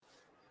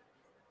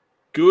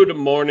Good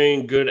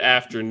morning, good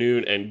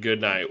afternoon, and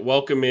good night.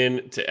 Welcome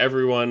in to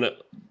everyone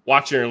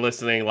watching or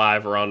listening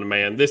live or on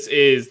demand. This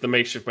is the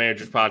Makeshift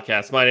Managers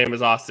Podcast. My name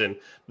is Austin.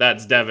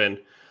 That's Devin.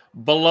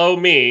 Below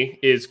me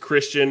is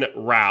Christian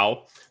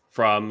Rao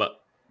from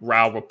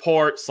Rao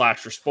Report,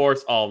 Slasher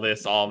Sports, all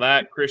this, all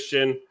that.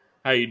 Christian,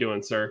 how you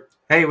doing, sir?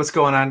 Hey, what's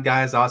going on,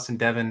 guys? Austin,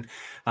 Devin.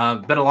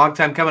 Been a long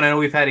time coming. I know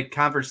we've had a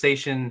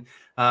conversation,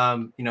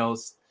 talking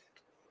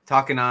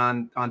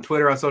on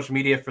Twitter, on social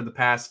media for the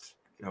past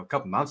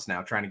couple months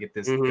now, trying to get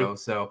this to go.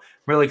 So I'm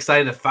really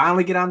excited to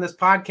finally get on this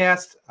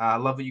podcast. I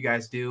love what you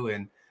guys do,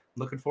 and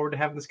looking forward to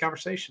having this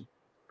conversation.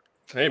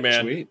 Hey,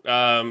 man. Sweet.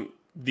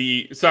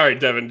 Sorry,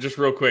 Devin, just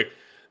real quick.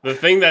 The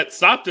thing that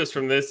stopped us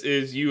from this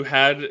is you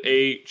had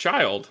a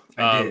child.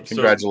 I did.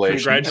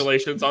 Congratulations. So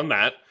congratulations on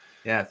that.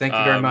 Yeah, thank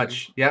you very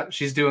much. Yeah,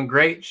 she's doing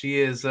great. She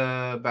is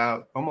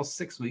about almost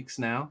 6 weeks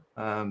now.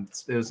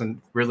 It was a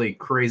really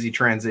crazy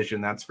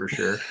transition, that's for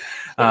sure.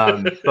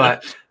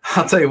 But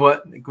I'll tell you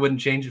what, it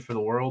wouldn't change it for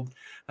the world.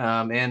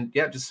 And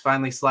yeah, just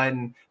finally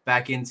sliding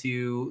back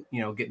into,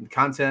 getting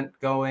content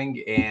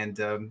going. And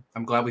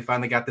I'm glad we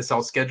finally got this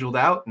all scheduled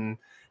out and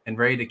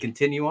ready to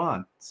continue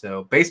on.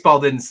 So baseball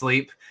didn't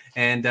sleep,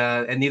 and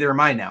neither am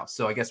I now.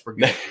 So I guess we're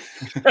good.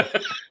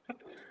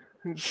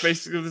 It's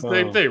basically the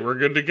same thing. We're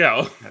good to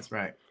go. That's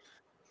right.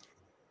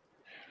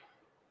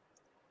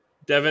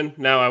 Devin,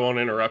 now I won't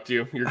interrupt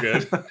you. You're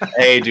good.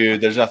 Hey, dude,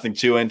 there's nothing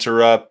to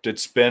interrupt.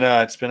 It's been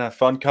a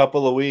fun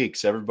couple of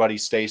weeks. Everybody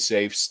stay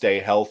safe, stay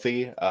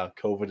healthy.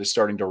 COVID is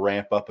starting to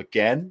ramp up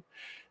again.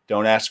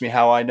 Don't ask me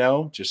how I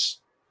know. Just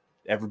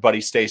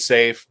everybody stay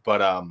safe.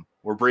 But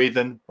we're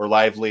breathing. We're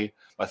lively.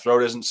 My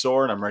throat isn't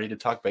sore, and I'm ready to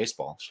talk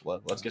baseball.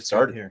 So let's get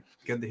started here.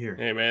 Good to hear.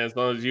 Hey, man, as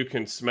long as you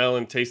can smell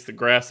and taste the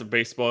grass of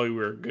baseball,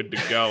 we're good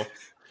to go.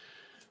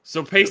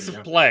 So pace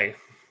of play.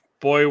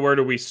 Boy, where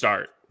do we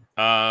start?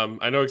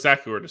 I know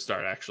exactly where to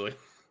start, actually.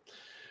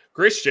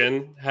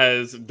 Christian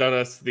has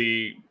does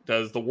the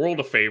world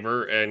a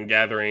favor and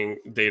gathering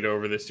data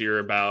over this year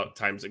about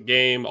times a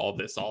game, all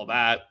this, all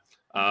that.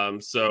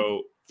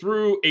 So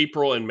through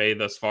April and May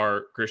thus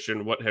far,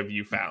 Christian, what have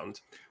you found?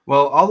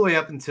 Well, all the way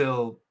up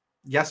until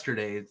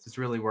yesterday, it's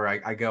really where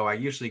I go. I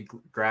usually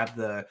grab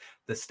the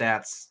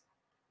stats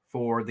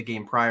for the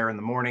game prior in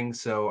the morning.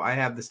 So I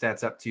have the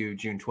stats up to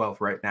June 12th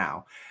right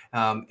now.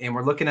 And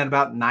we're looking at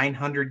about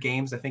 900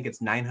 games. I think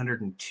it's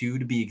 902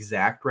 to be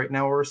exact right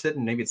now where we're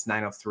sitting. Maybe it's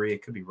 903.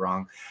 It could be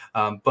wrong.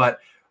 But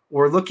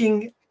we're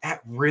looking at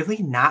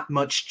really not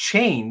much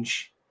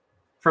change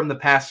from the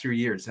past few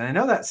years. And I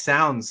know that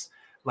sounds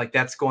like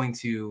that's going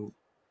to,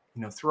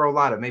 throw a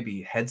lot of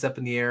maybe heads up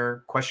in the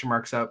air, question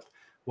marks up.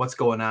 What's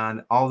going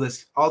on? All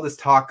this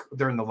talk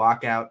during the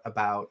lockout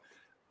about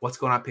what's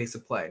going on pace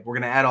of play. We're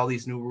going to add all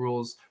these new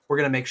rules. We're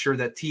going to make sure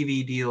that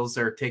TV deals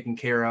are taken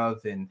care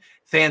of and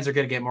fans are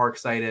going to get more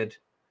excited.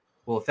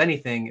 Well, if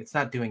anything, it's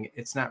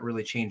not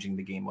really changing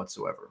the game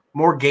whatsoever.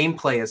 More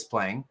gameplay is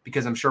playing,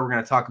 because I'm sure we're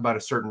going to talk about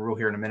a certain rule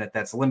here in a minute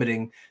that's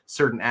limiting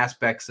certain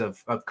aspects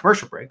of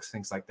commercial breaks,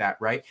 things like that,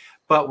 right?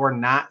 But we're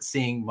not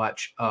seeing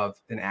much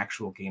of an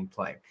actual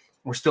gameplay.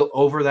 We're still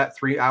over that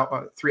 3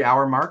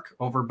 hour mark,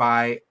 over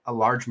by a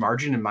large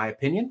margin, in my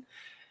opinion.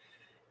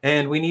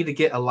 And we need to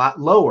get a lot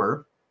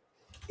lower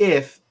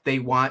if they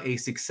want a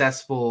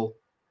successful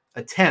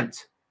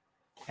attempt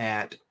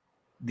at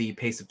the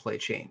pace of play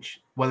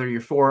change. Whether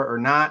you're for it or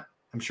not,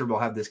 I'm sure we'll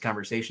have this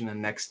conversation in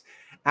the next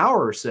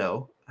hour or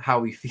so,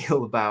 how we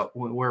feel about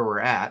where we're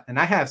at. And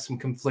I have some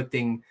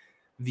conflicting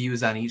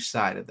views on each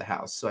side of the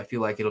house, so I feel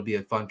like it'll be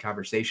a fun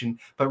conversation.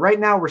 But right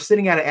now we're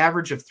sitting at an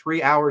average of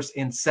 3 hours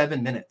and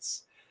 7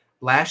 minutes.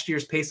 Last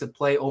year's pace of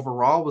play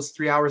overall was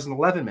 3 hours and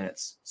 11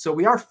 minutes. So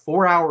we are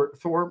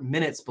 4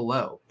 minutes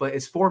below. But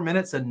is 4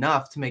 minutes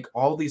enough to make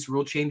all these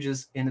rule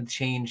changes and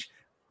change,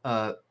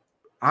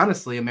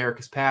 honestly,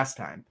 America's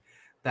pastime?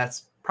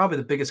 That's probably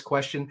the biggest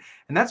question.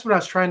 And that's what I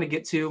was trying to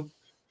get to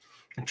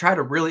and try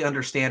to really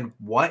understand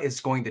what is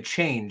going to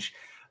change.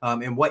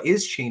 And what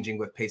is changing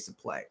with pace of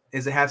play?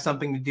 Does it have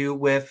something to do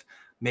with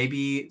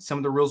maybe some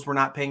of the rules we're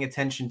not paying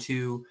attention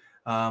to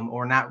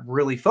or not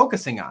really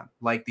focusing on,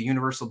 like the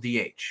universal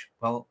DH?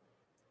 Well,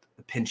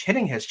 the pinch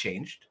hitting has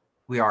changed.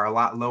 We are a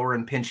lot lower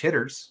in pinch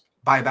hitters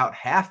by about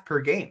half per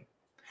game.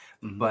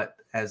 Mm-hmm. But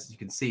as you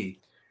can see,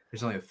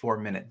 there's only a 4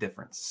 minute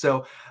difference.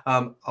 So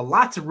a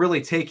lot to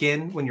really take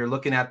in when you're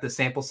looking at the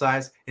sample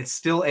size. It's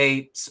still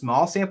a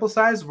small sample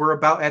size. We're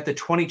about at the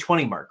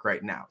 2020 mark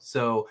right now.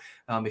 So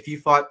if you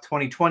thought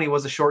 2020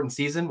 was a shortened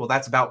season, well,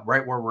 that's about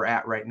right where we're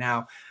at right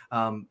now.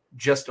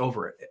 Just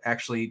over it.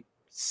 Actually,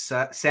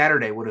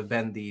 Saturday would have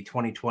been the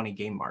 2020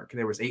 game mark.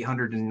 There was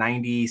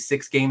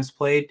 896 games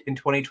played in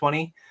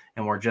 2020,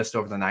 and we're just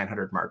over the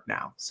 900 mark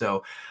now.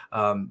 So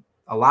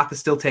a lot to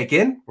still take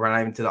in. We're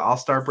not even to the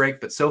All-Star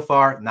break, but so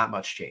far, not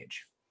much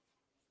change.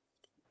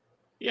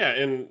 Yeah,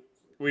 and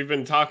we've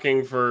been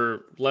talking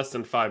for less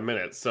than 5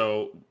 minutes.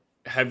 So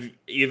have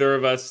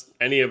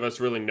any of us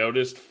really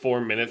noticed 4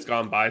 minutes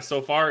gone by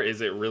so far?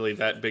 Is it really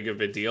that big of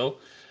a deal?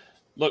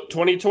 Look,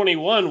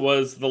 2021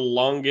 was the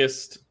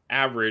longest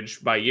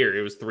average by year,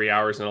 it was 3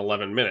 hours and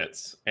 11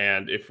 minutes.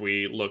 And if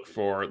we look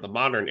for the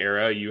modern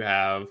era, you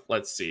have,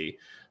 let's see,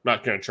 I'm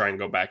not going to try and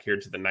go back here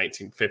to the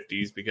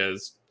 1950s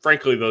because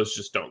frankly, those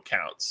just don't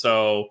count.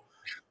 So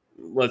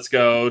let's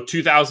go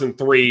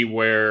 2003,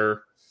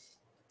 where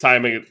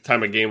time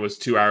a game was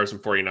 2 hours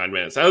and 49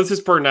 minutes. Now, this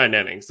is per 9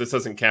 innings. This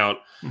doesn't count.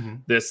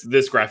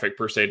 This graphic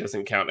per se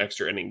doesn't count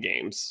extra inning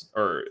games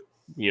or,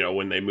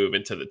 when they move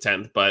into the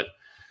 10th. But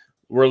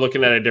we're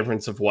looking at a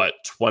difference of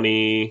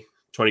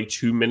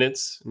 22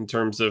 minutes in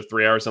terms of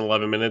 3 hours and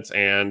 11 minutes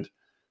and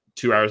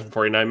 2 hours and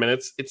 49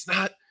 minutes. It's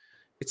not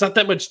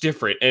that much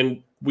different.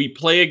 And we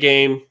play a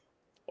game.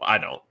 Well, I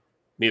don't.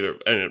 Neither.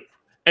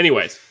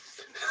 Anyways.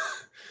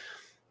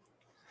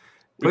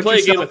 We play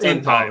a game that's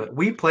in time.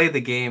 We play the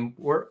game.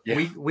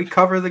 We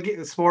cover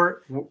the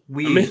sport.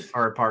 We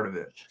are a part of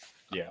it.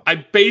 Yeah. I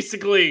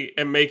basically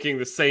am making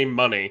the same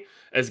money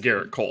as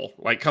Garrett Cole.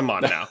 Like, come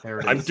on now.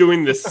 I'm is.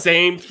 doing the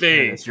same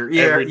thing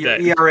every day.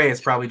 Your ERA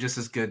is probably just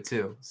as good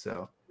too.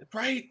 So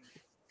right.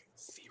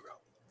 Zero.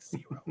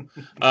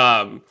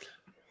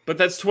 But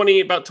that's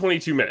about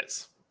 22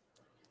 minutes.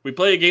 We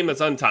play a game that's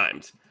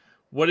untimed.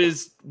 What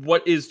is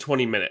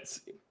 20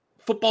 minutes?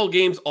 Football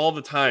games all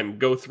the time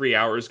go 3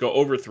 hours, go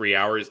over 3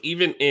 hours,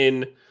 even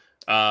in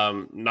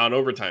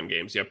non-overtime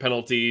games. You have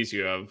penalties,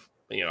 you have,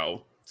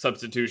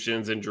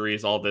 substitutions,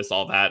 injuries, all this,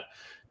 all that.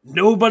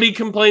 Nobody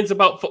complains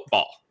about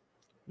football.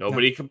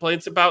 Nobody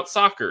complains about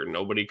soccer.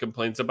 Nobody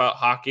complains about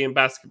hockey and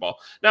basketball.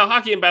 Now,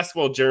 hockey and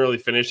basketball generally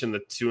finish in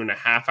the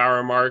 2.5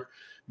 hour mark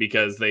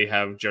because they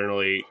have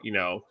generally,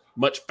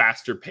 much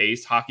faster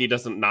pace. Hockey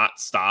doesn't not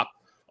stop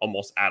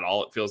almost at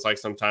all. It feels like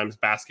sometimes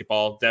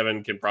basketball,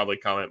 Devin can probably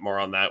comment more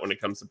on that when it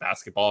comes to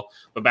basketball,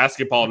 but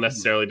basketball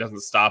necessarily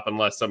doesn't stop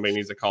unless somebody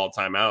needs to call a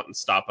timeout and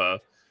stop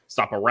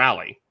a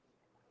rally.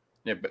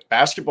 Yeah, but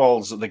basketball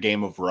is the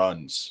game of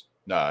runs.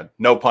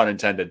 No pun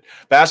intended.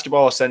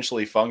 Basketball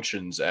essentially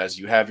functions as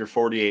you have your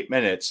 48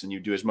 minutes and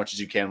you do as much as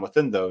you can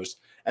within those.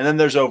 And then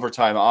there's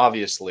overtime,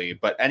 obviously,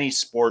 but any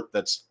sport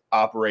that's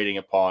operating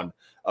upon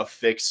a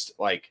fixed,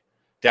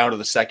 down to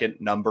the second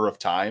number of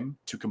time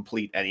to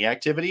complete any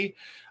activity,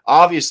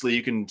 obviously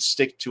you can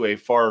stick to a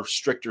far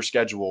stricter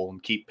schedule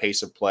and keep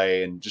pace of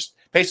play, and just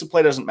pace of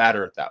play doesn't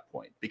matter at that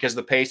point because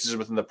the pace is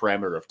within the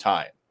parameter of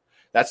time.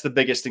 That's the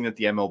biggest thing that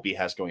the MLB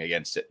has going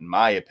against it, in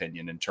my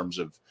opinion, in terms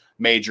of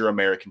major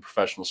American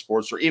professional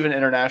sports or even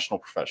international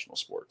professional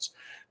sports.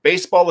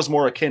 Baseball is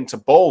more akin to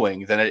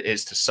bowling than it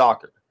is to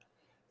soccer.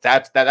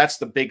 That's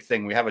the big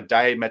thing. We have a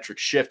diametric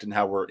shift in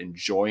how we're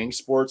enjoying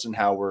sports and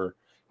how we're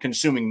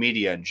consuming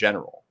media in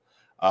general.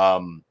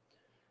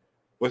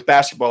 With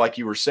basketball, like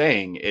you were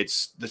saying,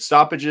 it's the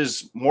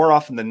stoppages more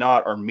often than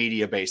not are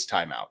media-based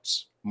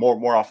timeouts.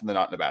 More often than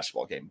not in a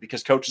basketball game,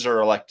 because coaches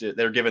are elected.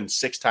 They're given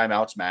 6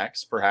 timeouts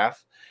max per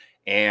half,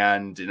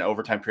 and in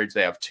overtime periods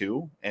they have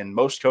 2. And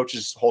most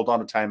coaches hold on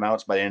to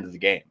timeouts by the end of the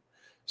game.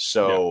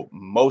 So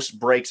most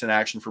breaks in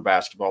action for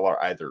basketball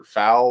are either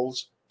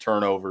fouls,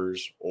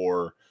 turnovers,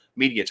 or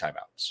media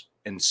timeouts.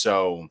 And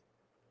so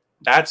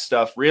that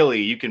stuff,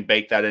 really, you can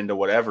bake that into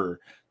whatever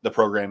the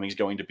programming is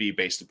going to be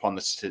based upon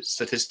the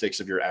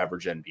statistics of your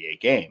average NBA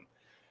game.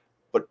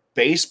 But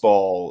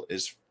baseball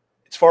it's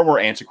far more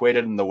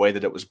antiquated in the way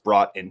that it was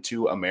brought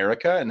into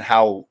America and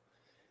how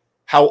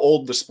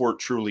old the sport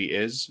truly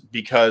is,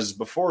 because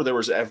before there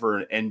was ever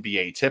an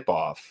NBA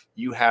tip-off,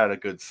 you had a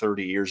good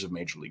 30 years of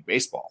Major League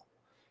Baseball.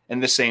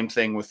 And the same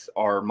thing with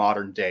our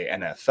modern day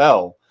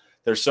NFL.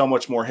 There's so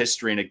much more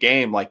history in a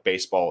game like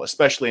baseball,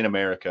 especially in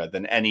America,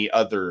 than any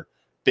other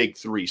big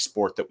 3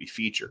 sport that we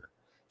feature.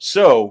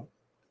 So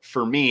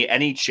for me,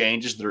 any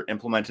changes that are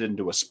implemented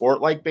into a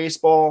sport like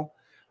baseball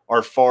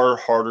are far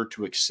harder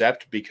to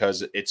accept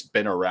because it's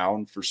been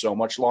around for so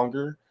much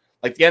longer.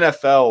 Like the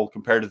NFL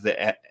compared to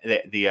the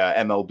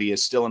MLB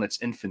is still in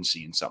its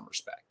infancy in some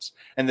respects.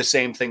 And the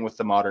same thing with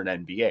the modern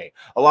NBA.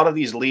 A lot of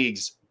these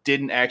leagues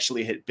didn't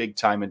actually hit big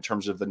time in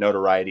terms of the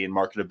notoriety and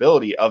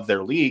marketability of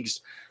their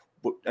leagues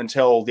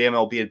until the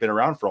MLB had been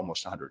around for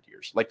almost 100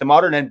 years. Like the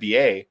modern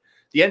NBA,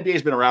 the NBA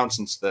has been around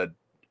since the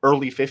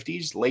early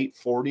 50s, late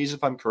 40s,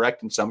 if I'm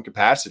correct, in some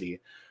capacity.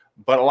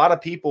 But a lot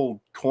of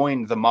people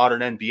coined the modern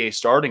NBA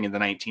starting in the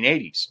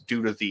 1980s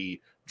due to the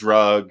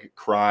drug,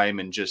 crime,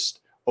 and just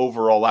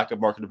overall lack of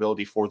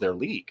marketability for their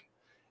league.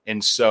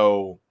 And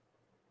so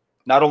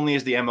not only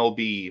is the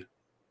MLB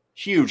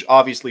huge,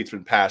 obviously it's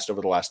been passed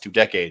over the last 2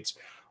 decades,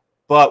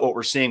 but what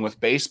we're seeing with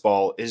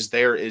baseball is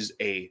there is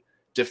a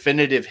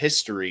definitive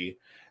history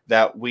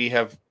that we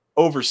have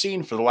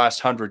overseen for the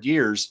last 100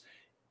 years.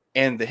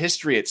 And the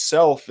history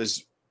itself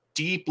is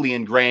deeply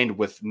ingrained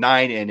with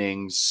 9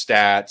 innings,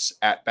 stats,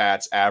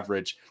 at-bats,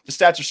 average. The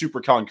stats are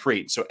super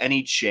concrete. So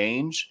any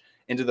change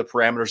into the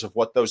parameters of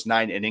what those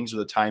 9 innings or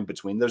the time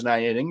between those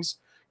 9 innings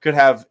could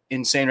have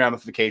insane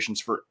ramifications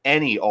for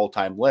any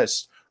all-time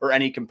list or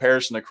any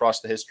comparison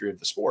across the history of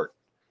the sport.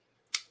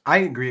 I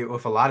agree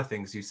with a lot of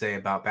things you say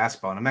about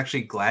basketball. And I'm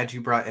actually glad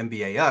you brought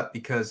NBA up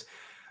because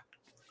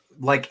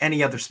like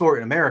any other sport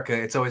in America,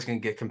 it's always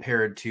going to get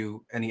compared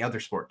to any other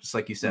sport, just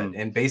like you said.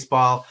 In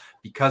baseball,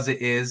 because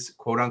it is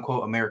quote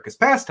unquote America's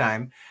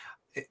pastime,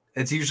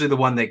 it's usually the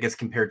one that gets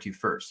compared to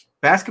first.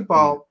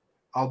 Basketball,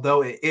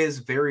 although it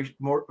is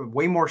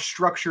way more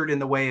structured in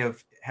the way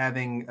of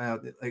having,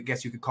 I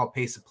guess you could call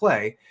pace of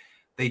play,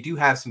 they do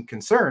have some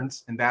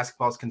concerns, and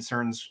basketball's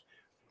concerns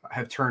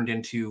have turned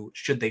into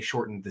should they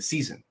shorten the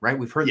season, right?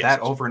 We've heard that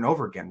over and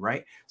over again,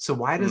 right? So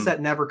why does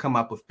that never come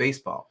up with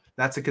baseball?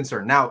 That's a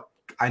concern. Now,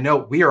 I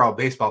know we are all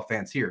baseball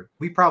fans here.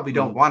 We probably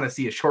don't want to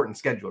see a shortened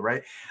schedule,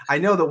 right? I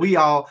know that we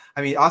all,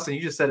 I mean, Austin,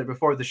 you just said it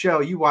before the show.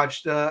 You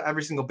watched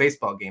every single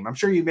baseball game. I'm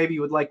sure you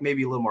would like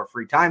maybe a little more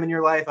free time in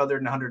your life other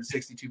than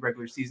 162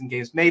 regular season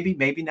games. Maybe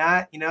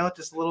not,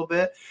 just a little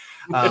bit.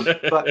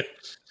 But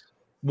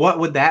what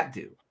would that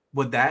do?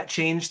 Would that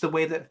change the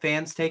way that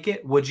fans take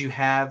it? Would you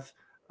have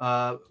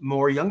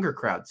more younger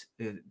crowds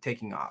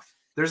taking off?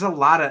 There's a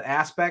lot of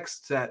aspects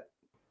that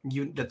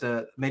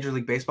the Major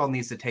League Baseball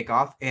needs to take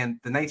off, and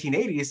the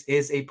 1980s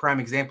is a prime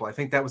example. I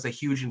think that was a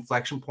huge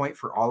inflection point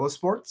for all the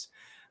sports.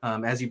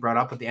 As you brought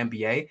up with the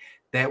NBA,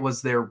 that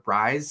was their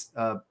rise,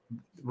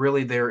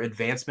 really their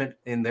advancement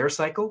in their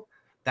cycle.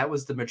 That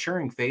was the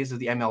maturing phase of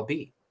the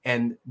MLB.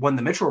 And when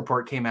the Mitchell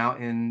Report came out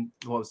in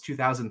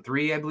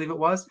 2003, I believe it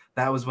was,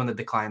 that was when the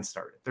decline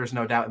started. There's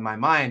no doubt in my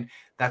mind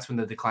that's when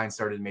the decline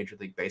started in Major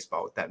League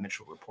Baseball with that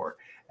Mitchell Report.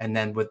 And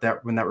then when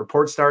that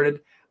report started,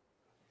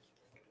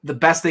 the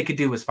best they could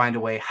do was find a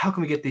way. How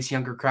can we get this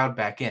younger crowd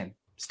back in?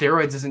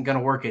 Steroids isn't going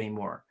to work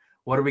anymore.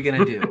 What are we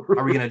going to do?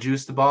 Are we going to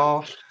juice the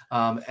ball?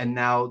 And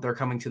now they're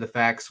coming to the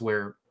facts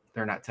where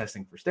they're not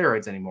testing for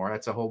steroids anymore.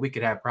 We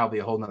could have probably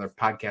a whole nother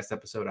podcast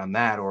episode on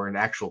that, or an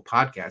actual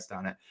podcast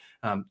on it.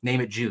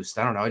 Name it Juiced.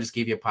 I don't know. I just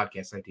gave you a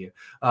podcast idea.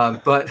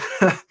 But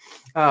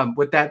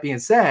with that being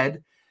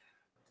said,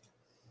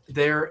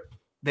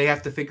 they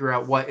have to figure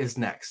out what is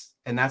next.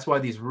 And that's why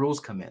these rules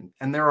come in.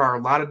 And there are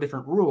a lot of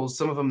different rules,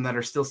 some of them that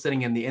are still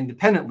sitting in the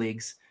independent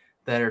leagues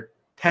that are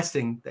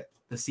testing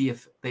to see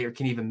if they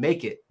can even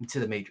make it into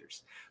the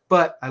majors.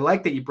 But I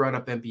like that you brought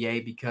up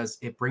NBA because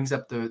it brings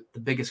up the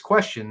biggest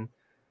question.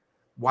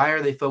 Why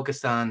are they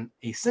focused on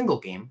a single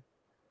game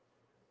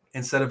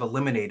instead of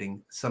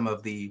eliminating some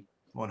of the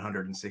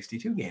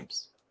 162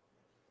 games?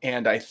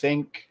 And I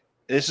think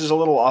this is a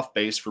little off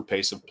base for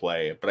pace of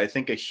play, but I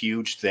think a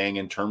huge thing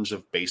in terms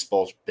of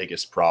baseball's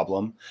biggest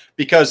problem,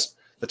 because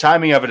the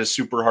timing of it is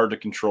super hard to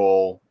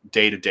control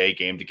day to day,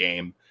 game to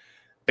game.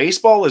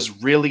 Baseball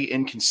is really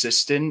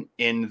inconsistent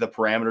in the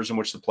parameters in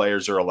which the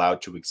players are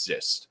allowed to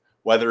exist,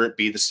 whether it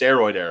be the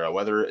steroid era,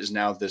 whether it is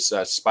now this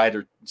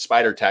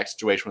spider tack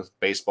situation with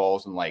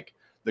baseballs and like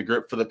the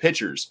grip for the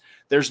pitchers.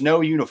 There's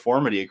no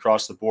uniformity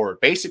across the board.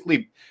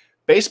 Basically,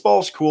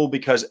 baseball's cool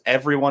because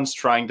everyone's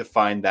trying to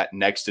find that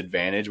next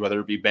advantage, whether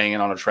it be banging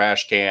on a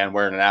trash can,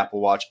 wearing an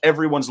Apple Watch.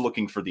 Everyone's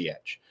looking for the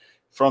edge.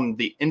 From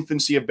the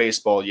infancy of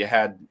baseball, you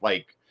had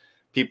like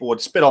people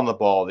would spit on the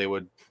ball. They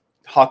would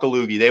huck a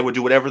loogie. They would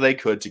do whatever they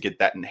could to get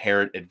that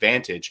inherent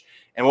advantage.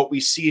 And what we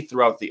see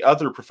throughout the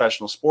other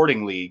professional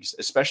sporting leagues,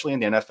 especially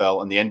in the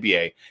NFL and the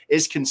NBA,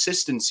 is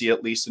consistency,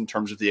 at least in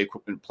terms of the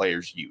equipment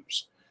players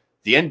use.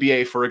 The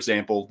NBA, for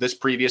example, this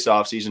previous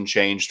offseason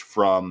changed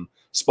from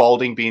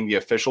Spalding being the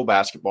official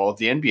basketball of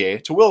the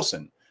NBA to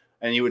Wilson.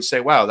 And you would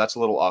say, wow, that's a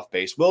little off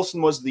base.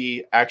 Wilson was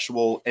the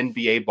actual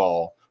NBA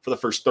ball for the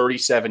first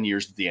 37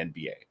 years of the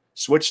NBA.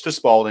 Switched to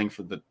Spalding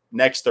for the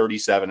next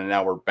 37, and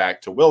now we're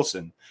back to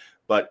Wilson.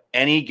 But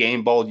any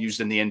game ball used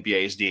in the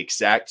NBA is the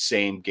exact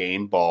same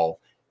game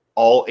ball,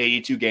 all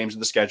 82 games of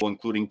the schedule,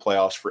 including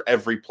playoffs for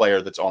every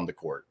player that's on the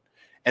court.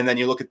 And then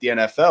you look at the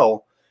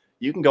NFL,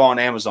 you can go on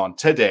Amazon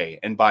today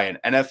and buy an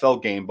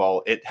NFL game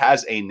ball. It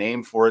has a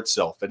name for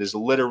itself. It is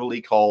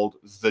literally called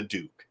the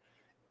Duke.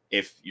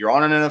 If you're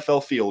on an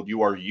NFL field,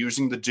 you are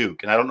using the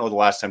Duke. And I don't know the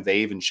last time they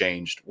even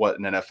changed what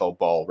an NFL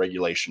ball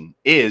regulation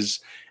is.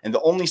 And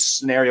the only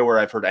scenario where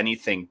I've heard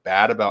anything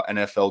bad about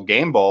NFL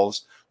game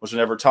balls was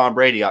whenever Tom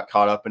Brady got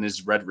caught up in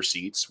his red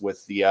receipts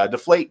with the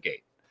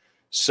Deflategate.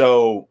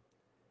 So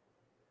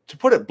to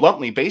put it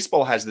bluntly,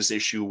 baseball has this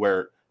issue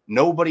where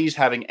nobody's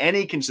having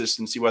any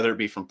consistency, whether it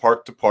be from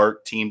park to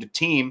park, team to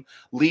team,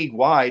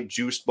 league-wide,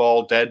 juice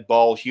ball, dead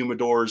ball,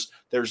 humidors.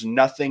 There's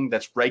nothing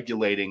that's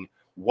regulating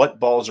what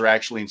balls are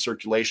actually in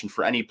circulation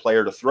for any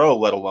player to throw,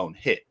 let alone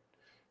hit.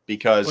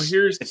 Because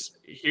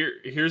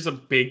here's a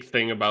big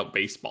thing about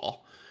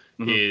baseball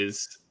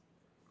is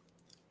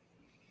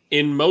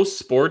in most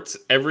sports,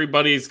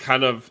 everybody's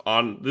kind of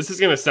on, this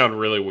is going to sound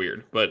really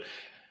weird, but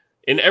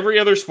in every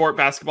other sport,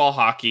 basketball,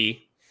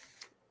 hockey,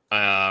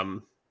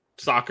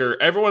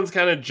 soccer, everyone's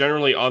kind of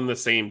generally on the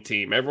same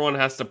team. Everyone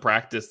has to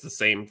practice the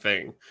same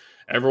thing.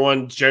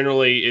 Everyone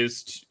generally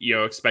is,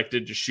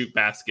 expected to shoot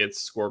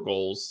baskets, score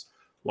goals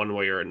one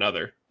way or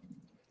another.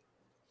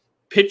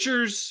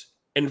 Pitchers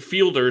and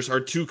fielders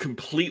are two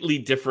completely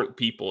different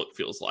people, it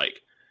feels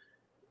like.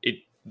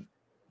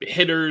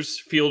 Hitters,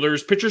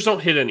 fielders, pitchers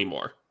don't hit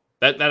anymore.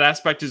 That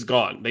aspect is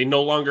gone. They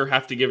no longer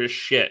have to give a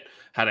shit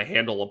how to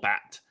handle a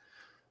bat.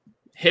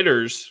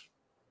 Hitters,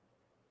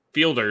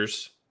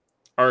 fielders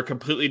are a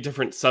completely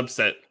different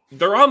subset.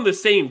 They're on the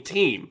same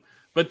team,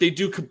 but they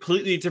do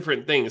completely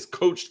different things,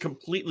 coached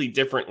completely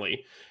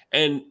differently.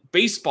 And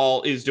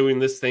baseball is doing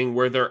this thing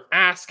where they're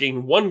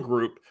asking one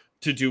group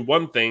to do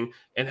one thing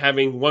and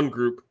having one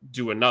group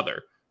do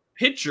another.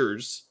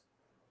 Pitchers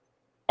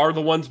are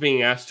the ones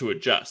being asked to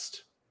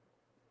adjust.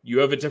 You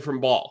have a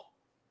different ball.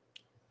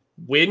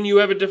 When you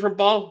have a different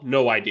ball,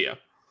 no idea.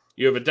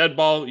 You have a dead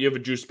ball, you have a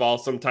juice ball.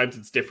 Sometimes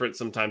it's different,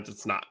 sometimes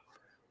it's not.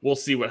 We'll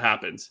see what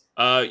happens.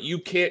 You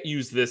can't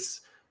use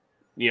this,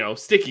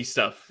 sticky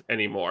stuff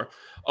anymore.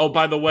 Oh,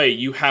 by the way,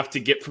 you have to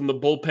get from the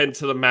bullpen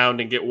to the mound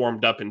and get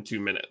warmed up in 2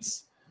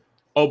 minutes.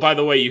 Oh, by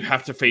the way, you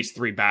have to face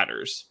 3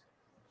 batters.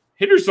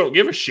 Hitters don't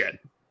give a shit.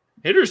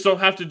 Hitters don't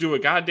have to do a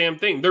goddamn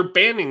thing. They're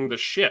banning the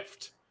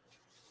shift.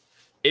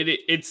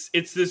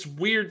 It's this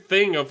weird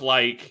thing of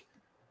like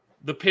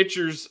the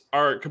pitchers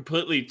are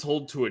completely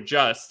told to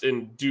adjust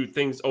and do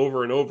things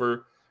over and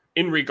over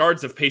in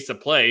regards of pace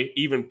of play,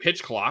 even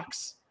pitch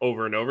clocks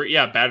over and over.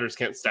 Yeah, batters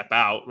can't step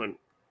out.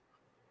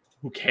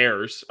 Who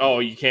cares? Oh,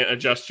 you can't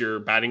adjust your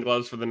batting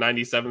gloves for the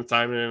 97th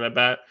time in a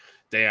bat?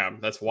 Damn,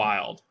 that's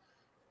wild.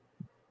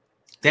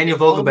 Daniel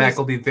Vogelback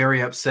will be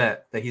very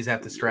upset that he's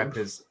have to strap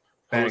his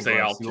batting Jose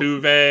gloves.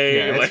 Altuve.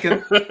 Yeah,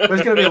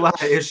 there's going to be a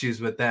lot of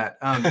issues with that.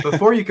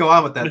 Before you go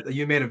on with that,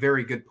 you made a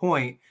very good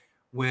point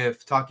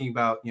with talking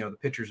about, the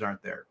pitchers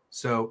aren't there.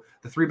 So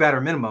the 3-batter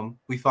minimum,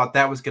 we thought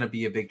that was going to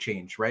be a big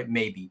change, right?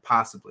 Maybe,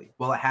 possibly.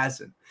 Well, it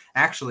hasn't.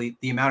 Actually,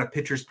 the amount of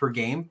pitchers per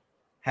game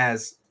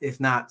has, if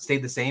not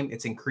stayed the same,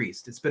 it's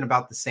increased. It's been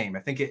about the same.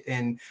 I think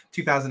in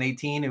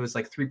 2018, it was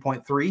like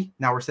 3.3.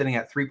 Now we're sitting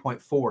at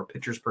 3.4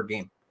 pitchers per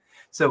game.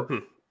 So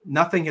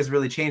nothing has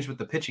really changed with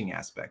the pitching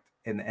aspect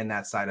and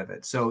that side of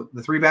it. So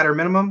the 3-batter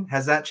minimum,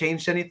 has that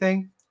changed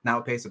anything? Now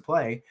with pace of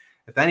play,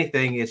 if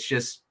anything, it's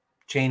just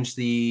changed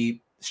the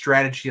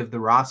strategy of the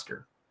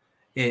roster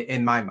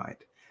in my mind.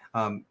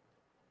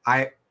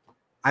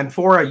 I'm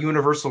for a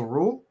universal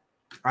rule.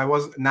 I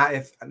was not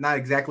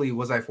exactly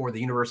was I for the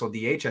universal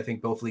DH. I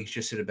think both leagues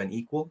just should have been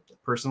equal.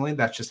 Personally,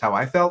 that's just how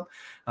I felt.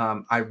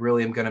 I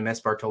really am going to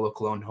miss Bartolo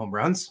Colon home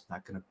runs.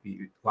 Not going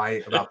to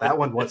lie about that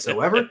one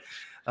whatsoever.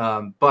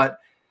 But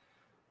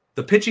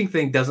the pitching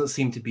thing doesn't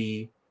seem to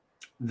be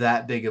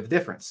that big of a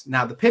difference.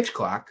 Now, the pitch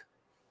clock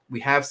we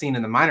have seen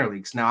in the minor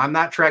leagues. Now, I'm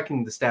not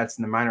tracking the stats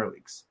in the minor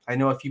leagues. I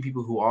know a few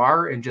people who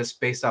are, and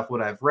just based off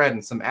what I've read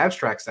and some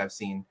abstracts I've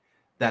seen,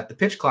 that the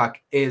pitch clock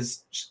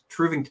is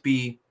proving to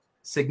be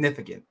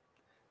significant.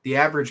 The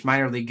average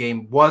minor league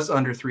game was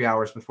under 3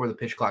 hours before the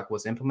pitch clock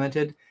was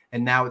implemented,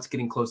 and now it's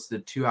getting close to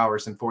the 2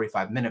 hours and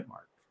 45-minute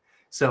mark.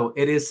 So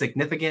it is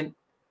significant,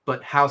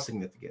 but how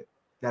significant?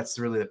 That's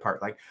really the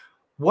part. Like,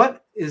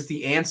 what is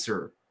the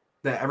answer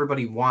that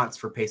everybody wants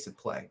for pace of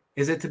play?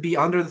 Is it to be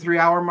under the 3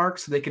 hour mark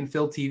so they can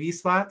fill TV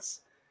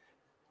slots?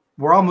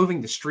 We're all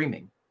moving to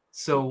streaming.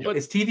 So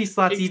is TV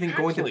slots even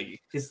going to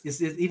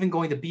is even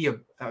going to be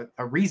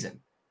a reason?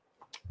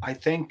 I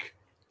think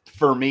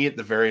for me, at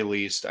the very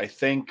least, I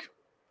think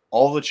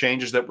all the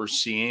changes that we're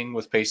seeing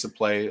with pace of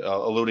play,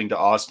 alluding to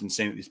Austin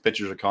saying that these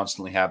pitchers are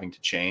constantly having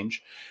to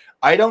change.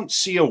 I don't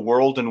see a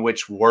world in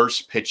which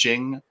worse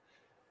pitching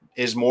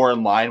is more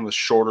in line with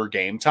shorter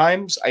game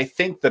times. I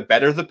think the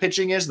better the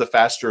pitching is, the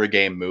faster a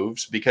game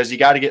moves, because you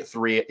got to get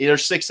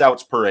 6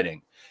 outs per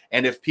inning.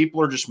 And if people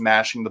are just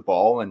mashing the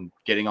ball and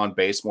getting on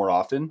base more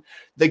often,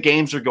 the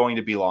games are going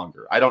to be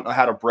longer. I don't know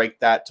how to break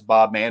that to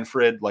Bob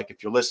Manfred. Like,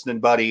 if you're listening,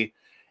 buddy,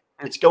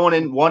 it's going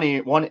in one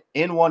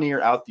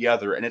ear, out the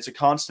other. And it's a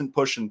constant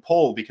push and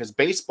pull, because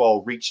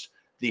baseball reached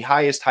the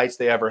highest heights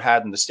they ever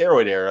had in the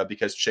steroid era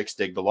because chicks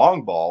dig the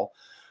long ball.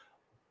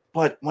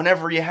 But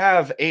whenever you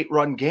have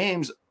 8-run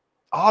games,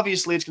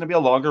 obviously it's going to be a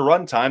longer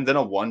run time than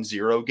a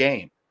 1-0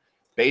 game.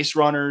 Base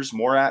runners,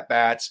 more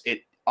at-bats,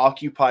 it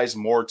occupies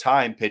more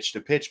time pitch to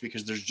pitch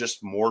because there's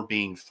just more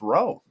being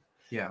thrown.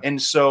 Yeah.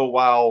 And so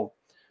while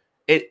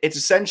it's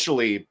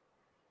essentially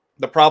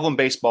the problem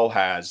baseball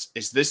has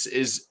is this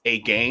is a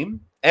game.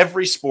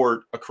 Every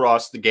sport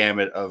across the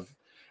gamut of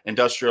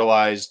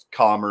industrialized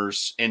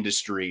commerce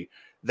industry,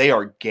 they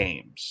are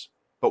games.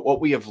 But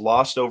what we have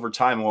lost over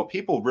time, and what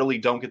people really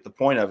don't get the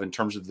point of in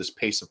terms of this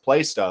pace of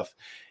play stuff,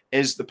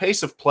 is the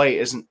pace of play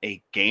isn't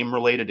a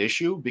game-related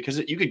issue, because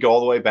you could go all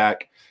the way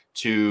back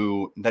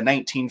to the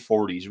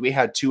 1940s. We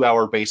had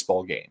 2-hour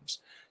baseball games.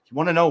 You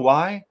want to know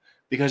why?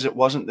 Because it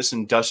wasn't this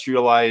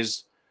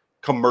industrialized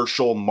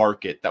commercial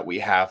market that we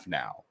have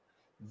now.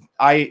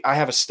 I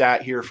have a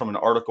stat here from an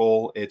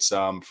article. It's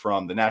from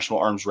the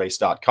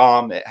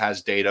nationalarmsrace.com. It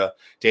has data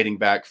dating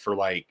back for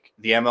like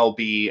the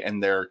MLB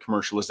and their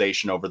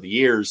commercialization over the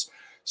years.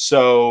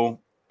 So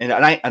in a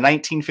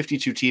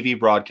 1952 TV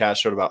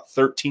broadcast showed about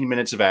 13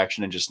 minutes of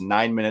action and just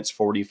 9 minutes,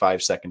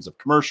 45 seconds of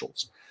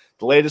commercials.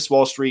 The latest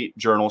Wall Street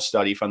Journal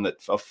study found that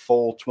a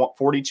full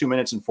 42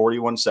 minutes and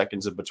 41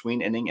 seconds of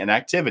between inning and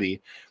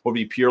activity will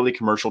be purely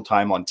commercial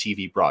time on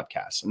TV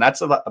broadcasts. And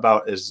that's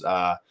about as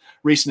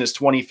recent as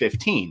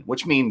 2015,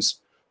 which means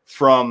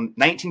from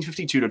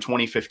 1952 to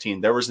 2015,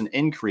 there was an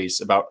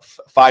increase about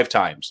 5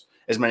 times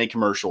as many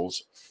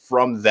commercials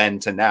from then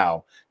to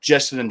now,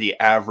 just in the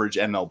average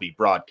MLB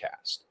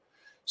broadcast.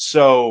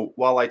 So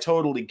while I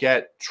totally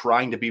get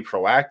trying to be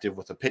proactive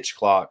with a pitch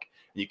clock,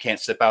 and you can't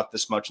step out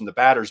this much in the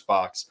batter's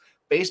box,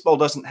 baseball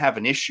doesn't have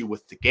an issue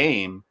with the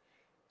game.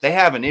 They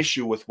have an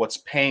issue with what's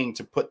paying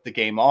to put the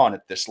game on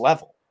at this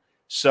level.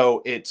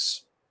 So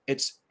it's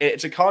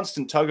a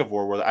constant tug of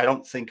war where I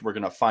don't think we're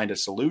going to find a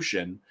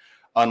solution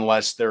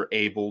unless they're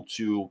able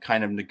to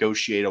kind of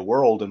negotiate a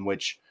world in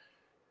which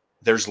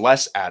there's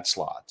less ad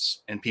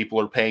slots and people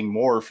are paying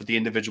more for the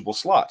individual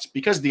slots,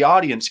 because the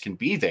audience can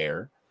be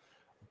there.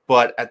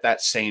 But at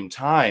that same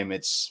time,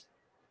 it's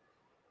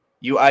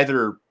you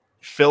either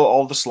fill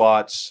all the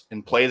slots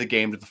and play the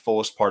game to the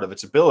fullest part of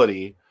its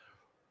ability,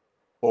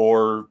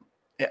 or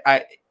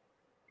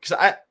because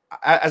I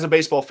as a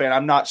baseball fan,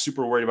 I'm not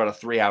super worried about a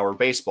 3-hour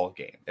baseball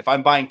game. If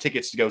I'm buying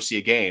tickets to go see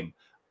a game,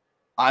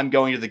 I'm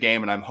going to the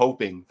game and I'm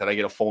hoping that I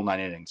get a full 9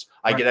 innings.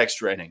 I get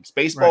extra innings.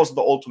 Baseball is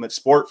the ultimate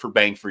sport for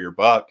bang for your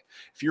buck.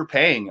 If you're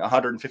paying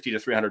 $150 to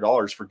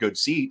 $300 for good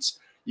seats,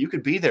 you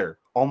could be there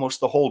almost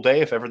the whole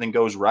day if everything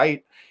goes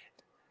right.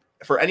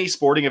 For any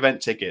sporting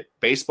event ticket,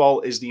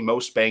 baseball is the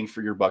most bang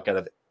for your buck out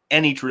of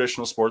any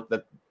traditional sport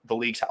that the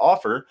leagues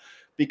offer,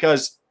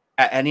 because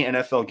at any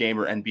NFL game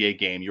or NBA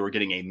game, you are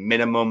getting a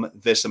minimum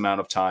this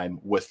amount of time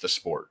with the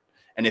sport.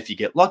 And if you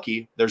get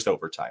lucky, there's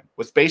overtime.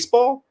 With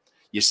baseball,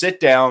 you sit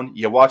down,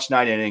 you watch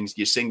 9 innings,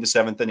 you sing the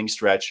 7th inning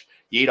stretch,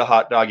 you eat a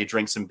hot dog, you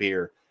drink some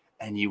beer,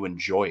 and you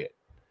enjoy it.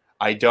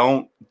 I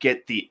don't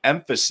get the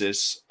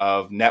emphasis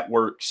of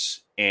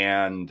networks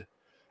and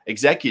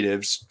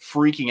executives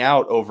freaking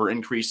out over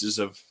increases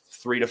of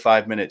 3 to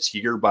 5 minutes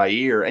year by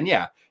year. And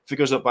yeah, if it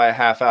goes up by a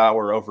half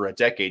hour over a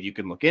decade, you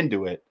can look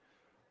into it.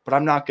 But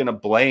I'm not going to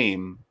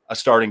blame a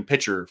starting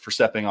pitcher for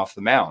stepping off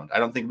the mound. I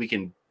don't think we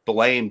can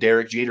blame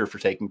Derek Jeter for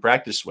taking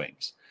practice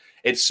swings.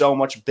 It's so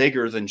much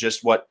bigger than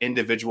just what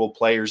individual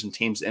players and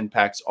teams'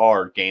 impacts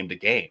are game to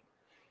game.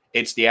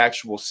 It's the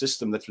actual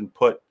system that's been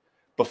put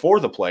before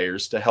the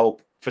players to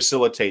help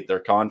facilitate their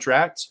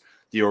contracts,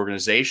 the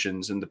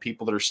organizations, and the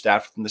people that are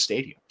staffed in the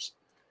stadiums.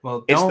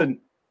 Well,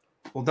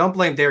 don't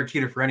blame Derek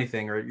Jeter for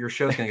anything, or your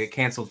show's going to get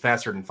canceled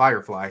faster than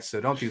Firefly.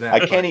 So don't do that.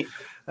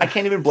 I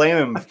can't even blame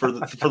him for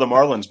the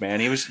Marlins, man.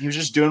 He was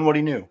just doing what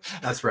he knew.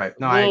 That's right.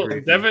 No, I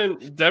agree.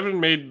 Devin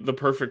made the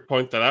perfect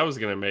point that I was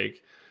going to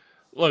make.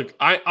 Look,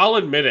 I'll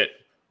admit it.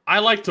 I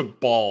like to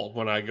ball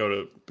when I go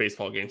to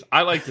baseball games.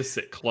 I like to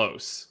sit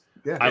close.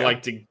 I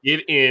like to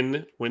get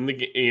in when the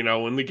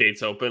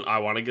gates open. I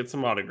want to get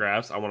some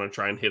autographs. I want to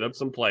try and hit up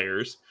some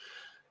players.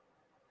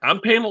 I'm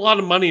paying a lot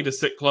of money to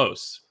sit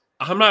close.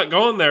 I'm not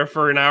going there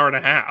for an hour and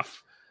a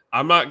half.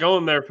 I'm not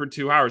going there for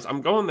 2 hours.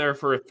 I'm going there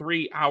for a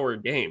 3-hour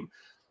game.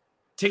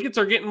 Tickets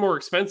are getting more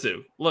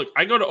expensive. Look,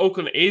 I go to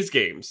Oakland A's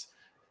games,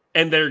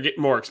 and they're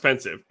getting more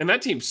expensive. And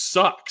that team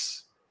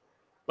sucks.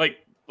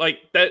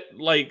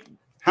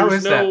 How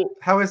is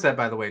that,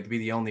 by the way, to be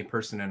the only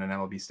person in an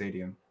MLB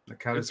stadium?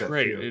 Like, how does that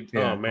great.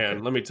 feel? Oh man, okay.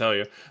 Let me tell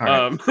you.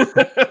 Right.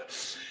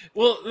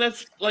 Well,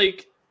 that's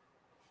like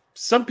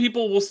some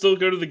people will still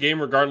go to the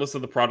game regardless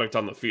of the product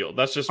on the field.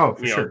 That's just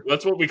sure.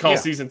 That's what we call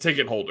season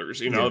ticket holders.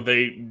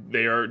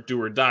 They are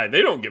do or die.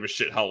 They don't give a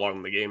shit how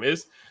long the game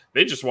is.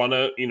 They just want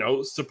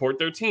to support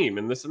their team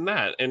and this and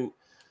that. And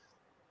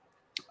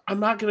I'm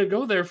not going to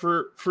go there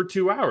for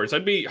 2 hours.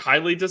 I'd be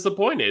highly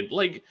disappointed.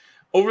 Like,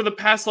 over the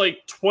past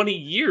 20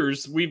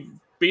 years, we've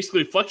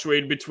basically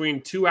fluctuated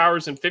between 2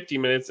 hours and 50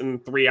 minutes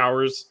and 3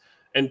 hours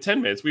and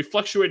 10 minutes. We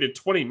fluctuated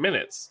 20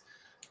 minutes.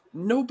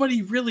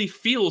 Nobody really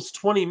feels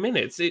 20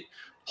 minutes.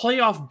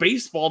 Playoff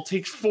baseball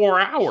takes 4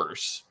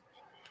 hours.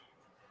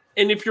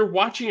 And if you're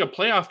watching a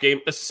playoff game,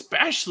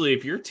 especially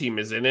if your team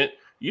is in it,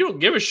 you don't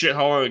give a shit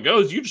how long it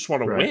goes. You just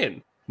want to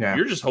win. Yeah.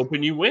 You're just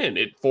hoping you win.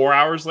 4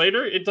 hours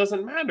later, it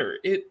doesn't matter.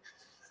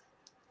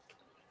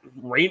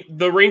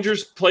 The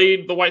Rangers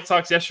played the White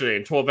Sox yesterday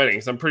in 12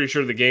 innings. I'm pretty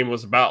sure the game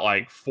was about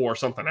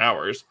 4-something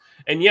hours.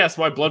 And yes,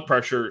 my blood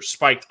pressure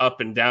spiked up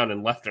and down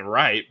and left and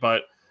right,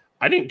 but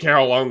I didn't care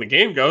how long the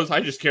game goes. I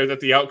just care that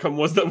the outcome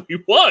was that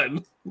we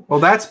won. Well,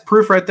 that's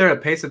proof right there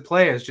that pace of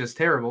play is just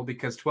terrible,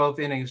 because 12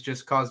 innings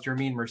just caused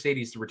Jermaine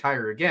Mercedes to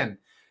retire again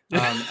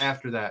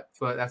after that.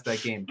 But after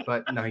that game.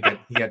 But no, he got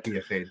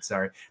DFA'd.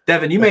 Sorry.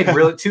 Devin, you made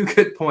really 2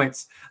 good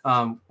points.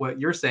 What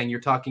you're saying, you're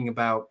talking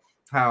about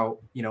how,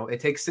 it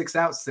takes 6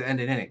 outs to end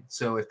an inning.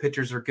 So if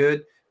pitchers are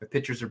good, if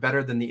pitchers are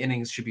better, then the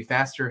innings should be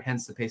faster,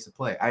 hence the pace of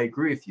play. I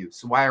agree with you.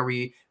 So why are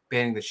we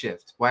banning the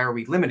shift? Why are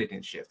we limiting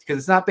the shift? Because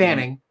it's not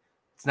banning. Mm-hmm.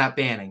 It's not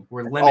banning.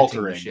 We're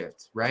limiting the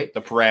shift, right?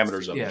 The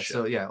parameters of the shift.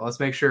 So let's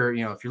make sure,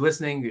 if you're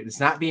listening, it's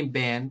not being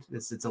banned.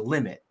 It's a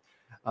limit.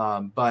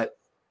 But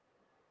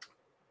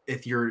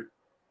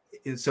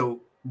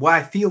what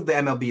I feel the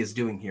MLB is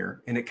doing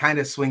here, and it kind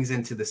of swings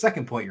into the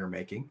second point you're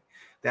making,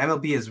 the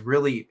MLB is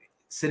really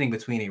sitting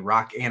between a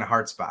rock and a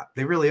hard spot.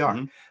 They really are.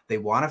 Mm-hmm. They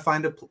want to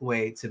find a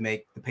way to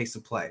make the pace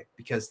of play,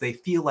 because they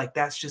feel like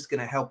that's just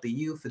going to help the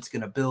youth. It's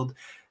going to build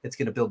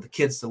the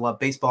kids to love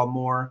baseball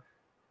more.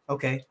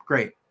 Okay,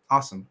 great.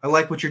 Awesome. I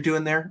like what you're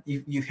doing there.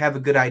 You have a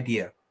good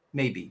idea.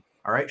 Maybe.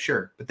 All right,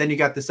 sure. But then you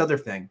got this other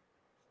thing.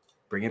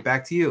 Bring it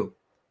back to you.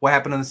 What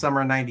happened in the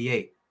summer of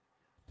 '98?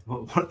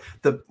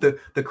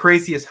 The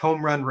craziest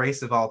home run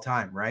race of all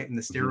time, right? In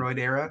the steroid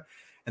era.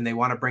 And they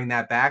want to bring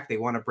that back. They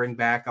want to bring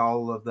back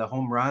all of the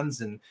home runs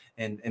and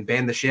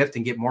ban the shift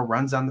and get more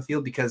runs on the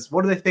field, because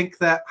what do they think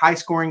that high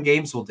scoring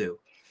games will do?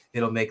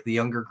 It'll make the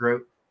younger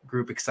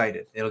group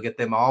excited. It'll get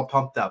them all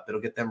pumped up.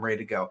 It'll get them ready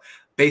to go.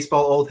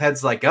 Baseball old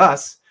heads like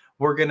us,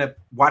 we're going to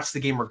watch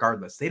the game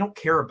regardless. They don't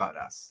care about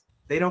us.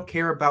 They don't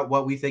care about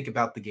what we think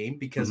about the game,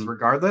 because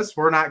regardless,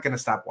 we're not going to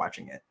stop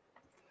watching it.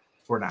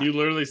 We're not. You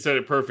literally said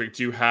it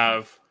perfect.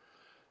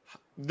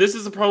 This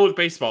is the problem with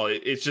baseball.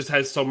 It just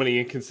has so many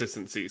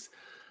inconsistencies.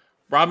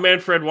 Rob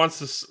Manfred wants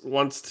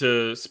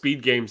to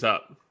speed games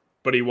up,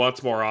 but he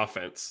wants more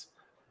offense.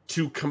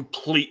 Two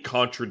complete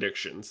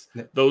contradictions.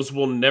 Yeah. Those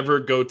will never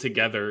go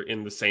together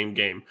in the same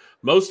game.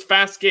 Most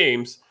fast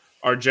games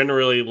are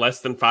generally less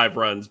than 5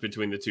 runs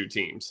between the two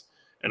teams.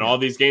 And all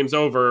these games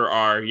over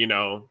are,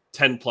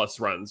 10 plus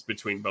runs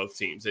between both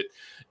teams.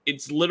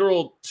 It's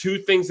literal two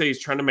things that he's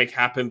trying to make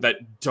happen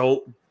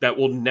that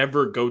will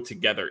never go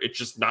together. It's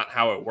just not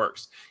how it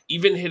works.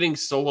 Even hitting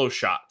solo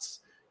shots.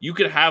 You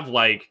could have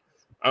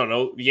I don't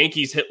know, the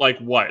Yankees hit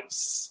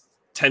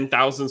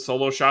 10,000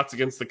 solo shots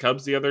against the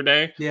Cubs the other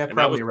day. Yeah, and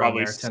probably around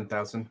there,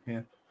 10,000.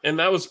 Yeah. And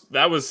that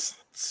was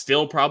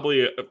still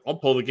probably, I'll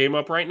pull the game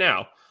up right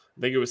now.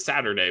 I think it was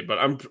Saturday, but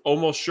I'm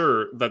almost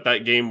sure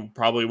that game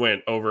probably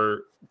went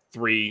over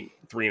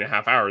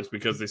 3.5 hours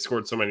because they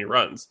scored so many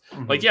runs.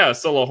 A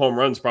solo home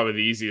run's probably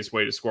the easiest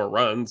way to score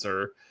runs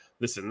or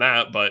this and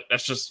that, but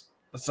that's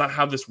not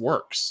how this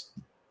works.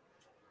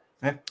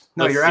 Yeah.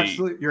 No, you're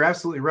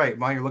absolutely right.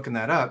 While you're looking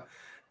that up,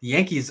 the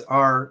Yankees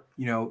are,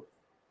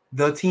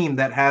 the team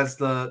that has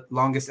the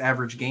longest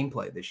average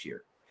gameplay this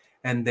year.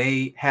 And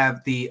they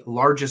have the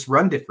largest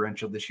run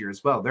differential this year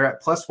as well. They're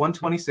at plus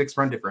 126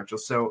 run differential.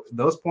 So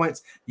those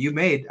points you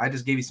made, I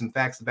just gave you some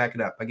facts to back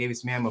it up. I gave you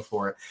some ammo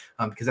for it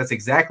because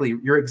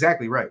you're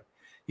exactly right.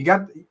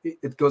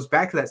 It goes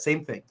back to that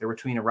same thing. They're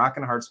between a rock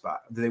and a hard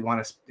spot. Do they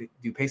want to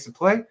do pace of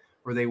play,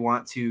 or they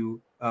want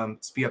to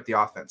speed up the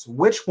offense?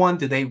 Which one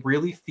do they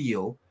really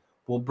feel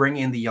will bring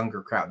in the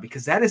younger crowd?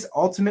 Because that is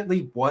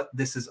ultimately what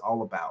this is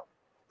all about.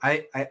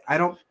 I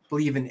don't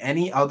believe in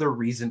any other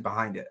reason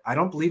behind it. I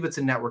don't believe it's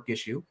a network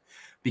issue,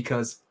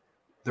 because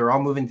they're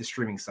all moving to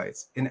streaming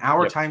sites, and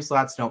our time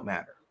slots don't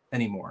matter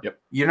anymore.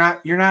 You're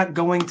not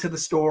going to the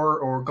store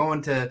or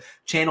going to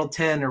channel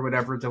 10 or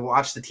whatever to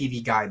watch the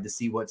TV guide to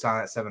see what's on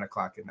at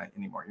 7:00 at night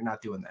anymore. You're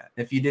not doing that.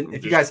 If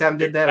you guys haven't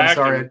did that, I'm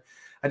sorry.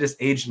 I just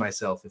aged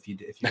myself if you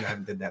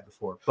haven't did that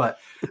before. But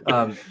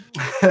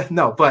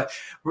no, but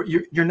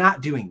you're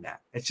not doing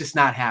that. It's just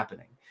not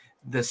happening.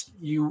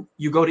 You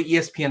go to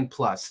ESPN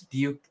Plus. Do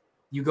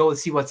you go and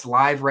see what's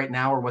live right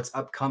now or what's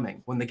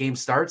upcoming when the game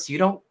starts? You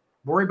don't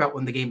worry about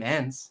when the game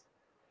ends.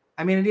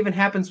 I mean, it even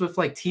happens with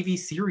TV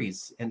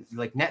series and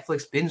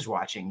Netflix binge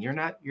watching. You're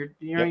not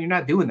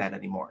doing that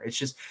anymore. It's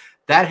just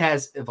that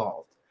has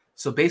evolved.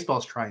 So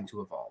baseball's trying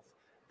to evolve.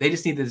 They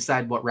just need to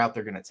decide what route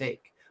they're going to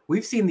take.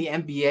 We've seen the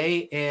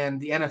NBA and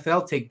the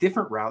NFL take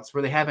different routes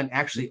where they haven't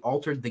actually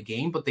altered the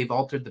game, but they've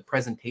altered the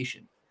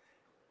presentation.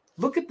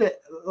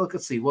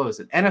 Let's see, what was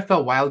it?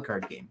 NFL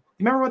wildcard game.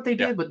 You remember what they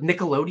did with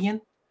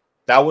Nickelodeon?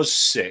 That was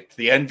sick.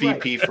 The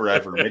MVP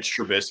forever, Mitch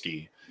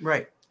Trubisky.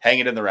 Right.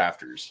 Hanging in the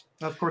rafters.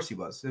 Of course he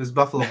was. It was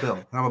Buffalo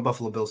Bill. I'm a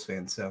Buffalo Bills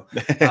fan. So,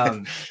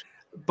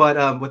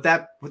 but with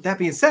that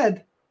being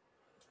said,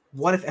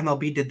 what if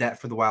MLB did that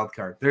for the wild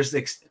card? There's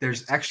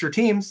extra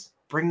teams.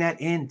 Bring that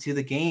into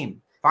the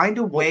game. Find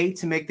a way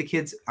to make the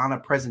kids on a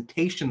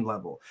presentation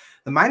level.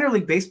 The minor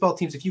league baseball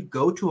teams, if you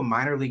go to a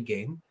minor league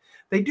game,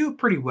 they do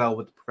pretty well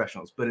with the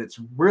professionals, but it's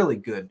really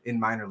good in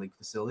minor league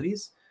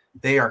facilities.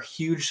 They are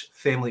huge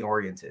family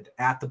oriented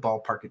at the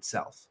ballpark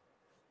itself.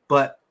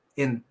 But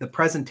in the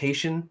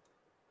presentation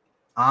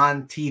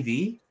on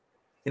TV,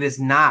 it is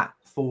not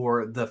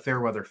for the fair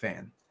weather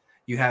fan.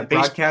 You have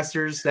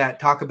broadcasters that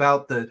talk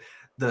about the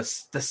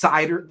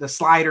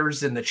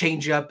sliders and the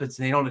changeup.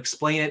 They don't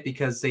explain it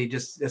because they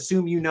just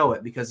assume you know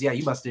it because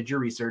you must have did your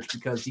research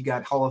because you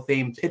got Hall of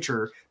Fame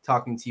pitcher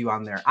talking to you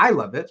on there. I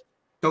love it.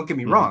 Don't get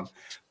me wrong,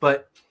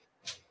 but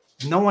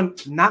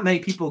not many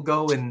people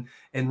go and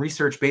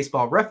research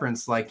Baseball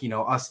Reference like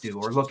us do,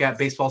 or look at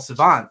Baseball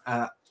Savant,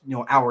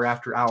 hour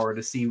after hour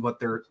to see what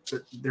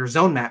their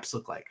zone maps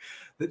look like.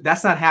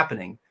 That's not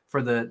happening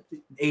for the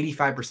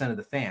 85% of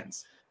the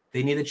fans.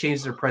 They need to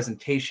change their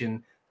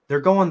presentation.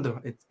 They're going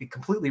the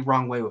completely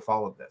wrong way with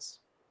all of this.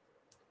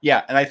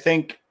 Yeah, and I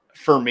think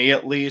for me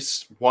at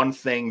least, one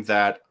thing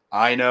that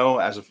I know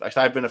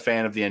I've been a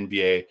fan of the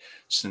NBA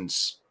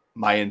since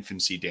my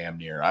infancy, damn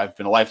near. I've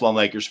been a lifelong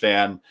Lakers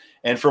fan,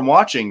 and from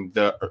watching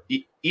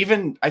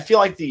I feel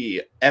like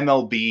the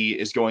MLB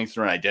is going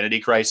through an identity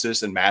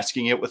crisis and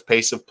masking it with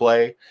pace of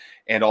play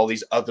and all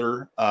these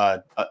other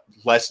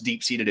less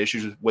deep-seated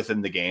issues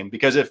within the game.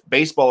 Because if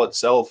baseball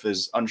itself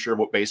is unsure of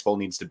what baseball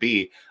needs to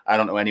be, I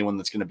don't know anyone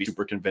that's going to be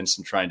super convinced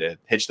and trying to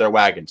hitch their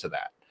wagon to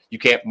that. You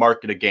can't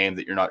market a game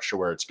that you're not sure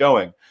where it's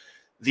going.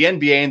 The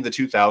NBA in the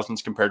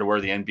 2000s compared to where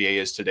the NBA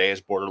is today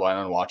is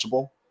borderline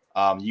unwatchable.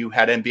 You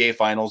had NBA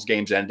Finals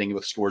games ending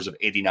with scores of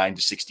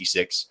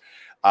 89-66.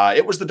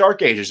 It was the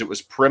dark ages. It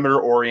was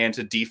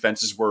perimeter-oriented.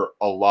 Defenses were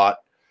a lot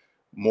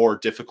more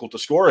difficult to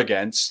score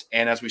against.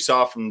 And as we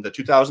saw from the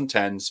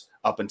 2010s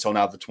up until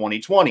now the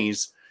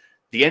 2020s,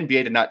 the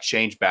NBA did not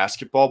change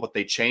basketball, but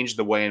they changed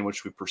the way in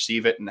which we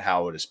perceive it and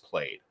how it is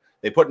played.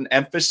 They put an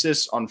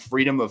emphasis on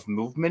freedom of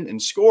movement and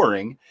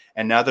scoring,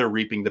 and now they're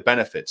reaping the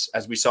benefits.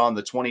 As we saw in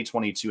the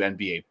 2022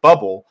 NBA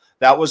bubble,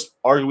 that was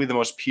arguably the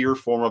most pure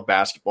form of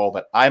basketball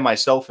that I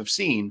myself have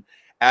seen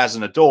as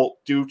an adult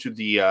due to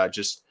the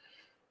just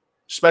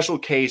special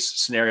case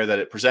scenario that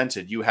it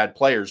presented. You had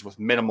players with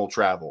minimal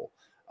travel,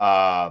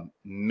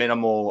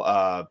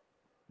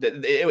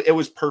 it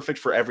was perfect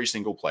for every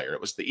single player.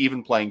 It was the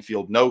even playing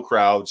field, no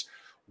crowds,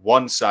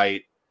 one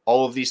site,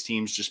 all of these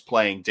teams just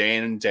playing day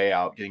in and day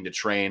out, getting to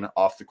train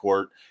off the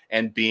court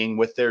and being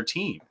with their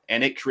team.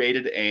 And it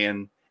created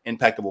an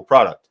impeccable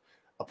product.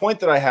 A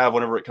point that I have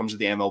whenever it comes to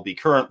the MLB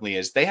currently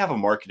is they have a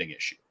marketing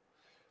issue.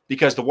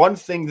 Because the one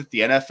thing that the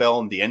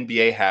NFL and the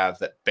NBA have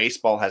that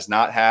baseball has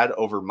not had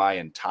over my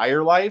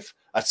entire life,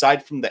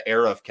 aside from the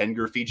era of Ken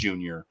Griffey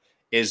Jr.,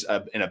 is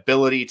an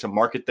ability to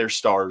market their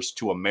stars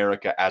to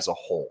America as a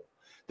whole.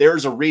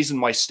 There's a reason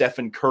why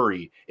Stephen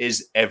Curry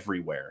is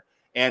everywhere.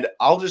 And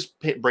I'll just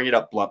bring it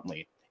up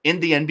bluntly. In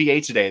the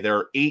NBA today, there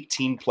are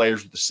 18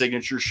 players with the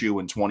signature shoe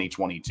in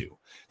 2022.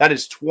 That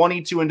is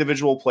 22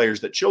 individual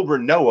players that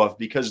children know of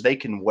because they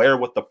can wear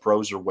what the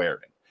pros are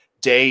wearing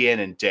day in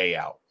and day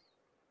out.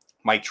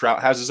 Mike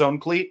Trout has his own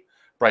cleat.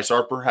 Bryce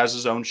Harper has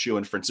his own shoe,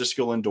 and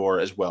Francisco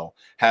Lindor as well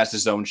has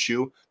his own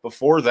shoe.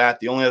 Before that,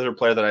 the only other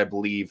player that I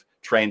believe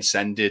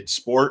transcended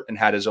sport and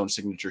had his own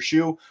signature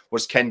shoe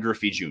was Ken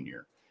Griffey Jr.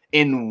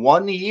 In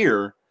 1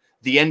 year,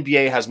 the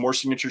NBA has more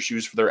signature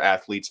shoes for their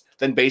athletes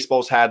than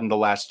baseball's had in the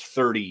last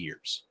 30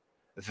 years.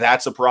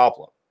 That's a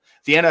problem.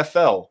 The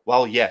NFL,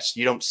 well, yes,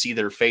 you don't see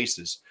their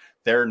faces.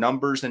 Their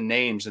numbers and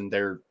names and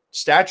their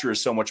stature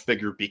is so much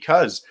bigger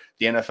because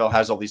the NFL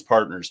has all these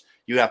partners.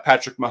 You have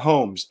Patrick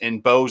Mahomes in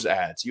Bose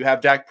ads. You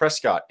have Dak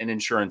Prescott in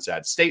insurance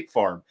ads. State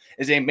Farm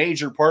is a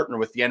major partner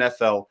with the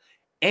NFL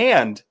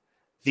and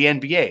the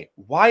NBA.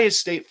 Why is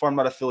State Farm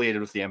not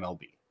affiliated with the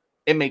MLB?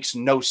 It makes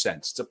no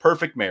sense. It's a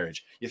perfect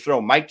marriage. You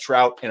throw Mike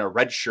Trout in a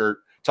red shirt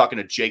talking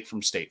to Jake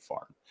from State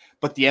Farm.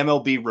 But the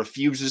MLB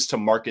refuses to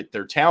market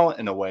their talent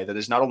in a way that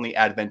is not only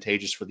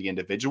advantageous for the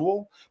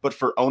individual, but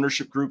for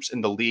ownership groups in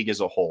the league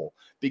as a whole.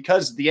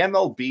 Because the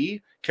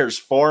MLB cares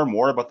far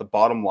more about the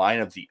bottom line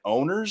of the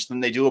owners than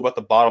they do about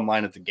the bottom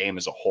line of the game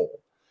as a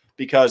whole.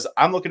 Because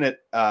I'm looking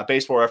at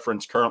Baseball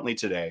Reference currently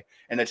today,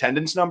 and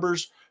attendance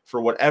numbers for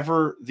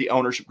whatever the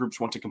ownership groups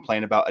want to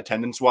complain about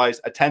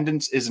attendance-wise,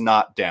 attendance is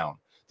not down.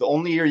 The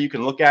only year you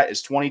can look at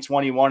is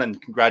 2021,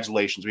 and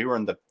congratulations, we were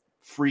in the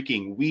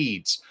freaking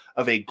weeds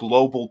of a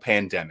global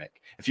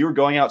pandemic. If you were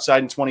going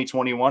outside in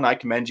 2021, I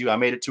commend you. I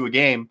made it to a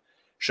game.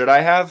 Should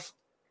I have?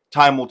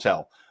 Time will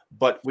tell.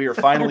 But we are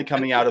finally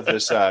coming out of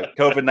this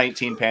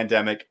COVID-19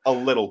 pandemic a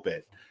little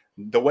bit.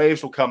 The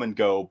waves will come and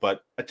go,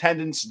 but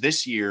attendance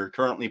this year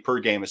currently per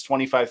game is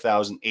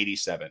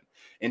 25,087.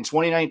 In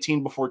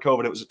 2019, before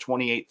COVID, it was at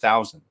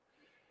 28,000.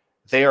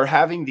 They are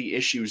having the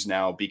issues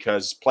now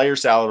because player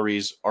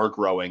salaries are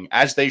growing,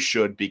 as they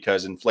should,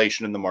 because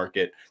inflation in the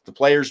market. The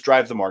players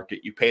drive the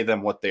market. You pay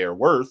them what they are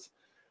worth.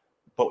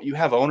 But you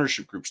have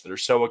ownership groups that are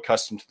so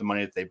accustomed to the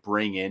money that they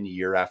bring in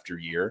year after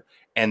year,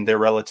 and they're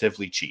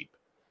relatively cheap.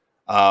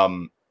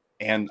 And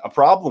a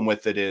problem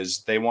with it is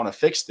they want to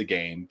fix the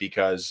game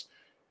because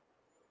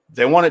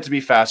they want it to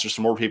be faster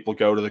so more people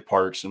go to the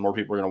parks and more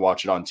people are going to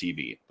watch it on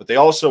TV. But they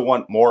also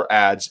want more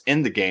ads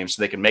in the game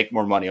so they can make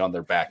more money on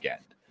their back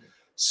end.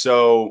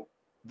 So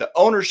the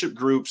ownership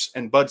groups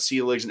and Bud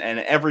Selig and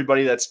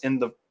everybody that's in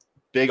the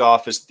big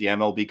office that the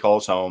MLB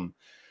calls home,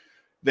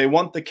 they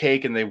want the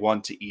cake and they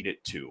want to eat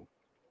it too.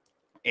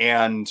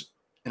 And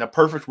in a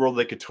perfect world,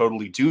 they could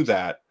totally do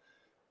that.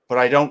 But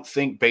I don't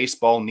think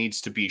baseball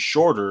needs to be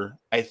shorter.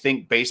 I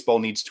think baseball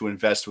needs to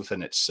invest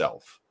within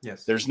itself.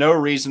 Yes. There's no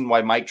reason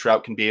why Mike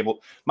Trout can be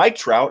able. Mike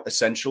Trout,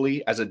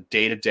 essentially, as a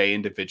day-to-day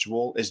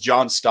individual, is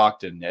John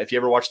Stockton. If you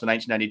ever watched the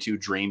 1992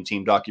 Dream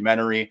Team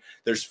documentary,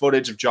 there's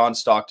footage of John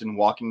Stockton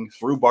walking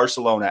through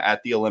Barcelona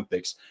at the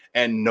Olympics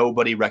and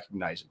nobody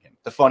recognizing him.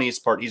 The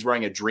funniest part, he's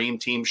wearing a Dream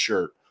Team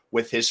shirt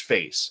with his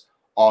face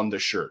on the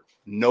shirt.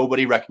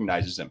 Nobody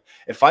recognizes him.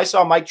 If I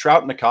saw Mike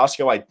Trout in a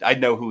Costco,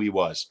 I'd know who he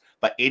was.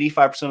 But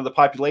 85% of the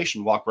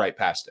population walk right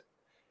past it.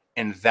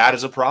 And that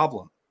is a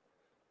problem.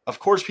 Of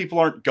course, people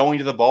aren't going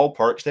to the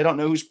ballparks. They don't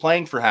know who's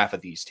playing for half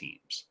of these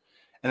teams.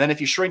 And then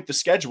if you shrink the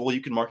schedule, you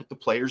can market the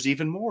players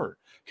even more.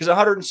 Because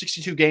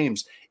 162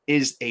 games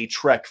is a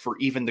trek for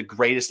even the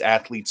greatest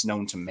athletes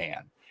known to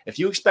man. If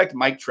you expect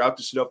Mike Trout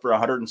to sit up for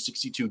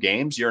 162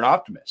 games, you're an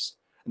optimist.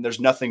 And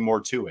there's nothing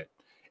more to it.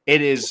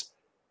 It is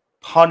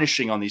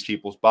punishing on these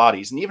people's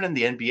bodies. And even in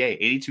the NBA,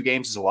 82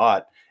 games is a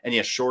lot. And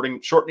yes,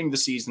 shortening the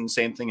season,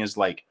 same thing as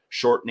like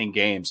shortening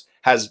games,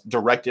 has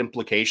direct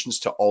implications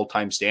to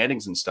all-time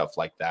standings and stuff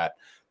like that.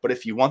 But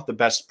if you want the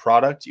best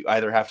product, you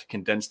either have to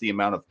condense the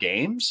amount of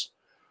games,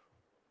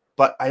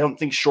 but I don't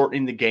think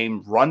shortening the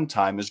game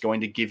runtime is going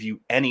to give you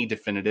any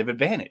definitive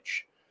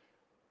advantage.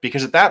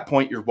 Because at that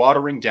point, you're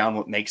watering down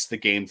what makes the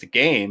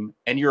game,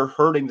 and you're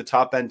hurting the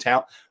top-end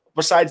talent.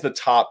 Besides the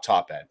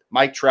top end,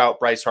 Mike Trout,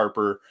 Bryce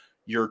Harper,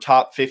 your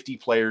top 50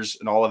 players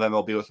in all of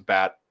MLB with a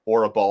bat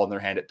or a ball in their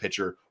hand at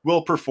pitcher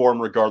will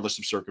perform regardless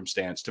of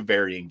circumstance to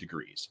varying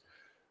degrees.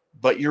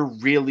 But you're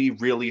really,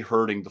 really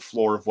hurting the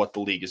floor of what the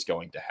league is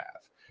going to have.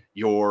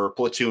 Your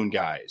platoon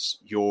guys,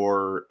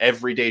 your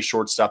everyday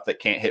shortstop that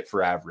can't hit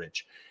for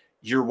average.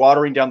 You're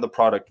watering down the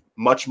product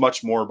much,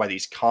 much more by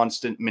these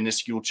constant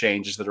minuscule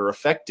changes that are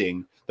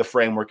affecting the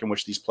framework in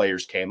which these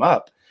players came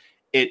up.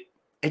 It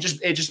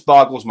just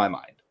boggles my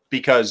mind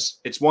because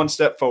it's one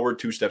step forward,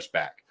 two steps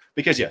back.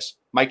 Because yes,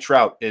 Mike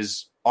Trout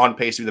is on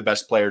pace to be the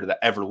best player that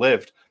ever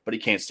lived, but he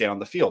can't stand on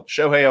the field.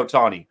 Shohei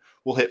Ohtani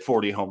will hit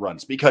 40 home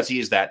runs because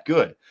he is that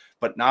good.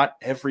 But not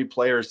every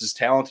player is as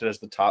talented as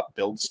the top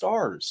billed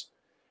stars.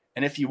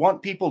 And if you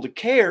want people to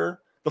care,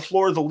 the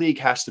floor of the league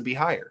has to be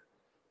higher.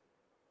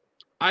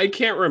 I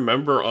can't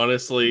remember,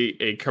 honestly,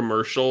 a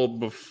commercial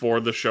before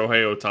the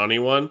Shohei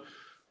Ohtani one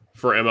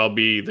for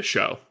MLB The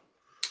Show.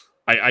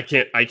 I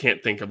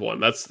can't think of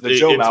one. It's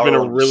been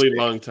a really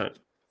long time.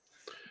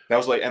 That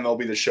was like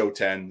MLB The Show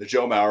 10. The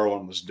Joe Mauer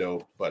one was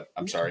dope, but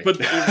I'm sorry. But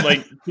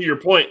like to your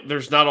point,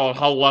 there's not a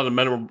whole lot of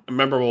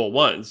memorable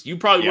ones. You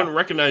probably wouldn't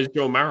recognize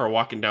Joe Mauer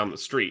walking down the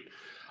street.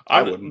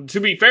 I wouldn't.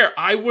 To be fair,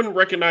 I wouldn't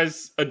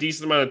recognize a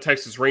decent amount of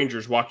Texas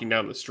Rangers walking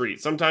down the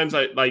street. Sometimes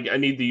I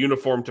need the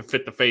uniform to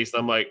fit the face.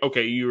 I'm like,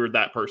 okay, you are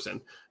that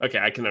person. Okay,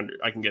 I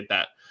can get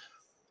that.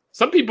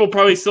 Some people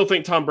probably still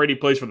think Tom Brady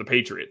plays for the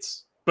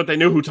Patriots, but they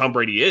know who Tom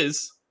Brady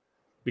is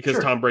because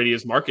Tom Brady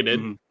is marketed.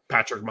 Mm-hmm.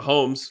 Patrick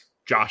Mahomes,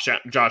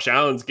 Josh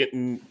Allen's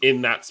getting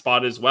in that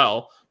spot as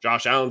well.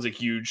 Josh Allen's a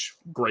huge,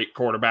 great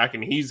quarterback,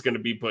 and he's going to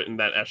be put in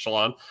that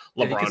echelon.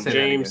 LeBron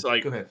James,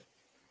 like. Go ahead.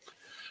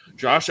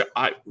 Josh,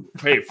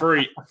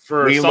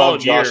 for we a solid love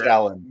Josh year,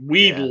 Allen.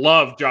 We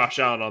love Josh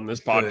Allen on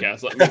this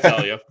podcast. Let me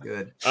tell you,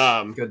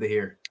 good to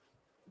hear.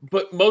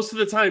 But most of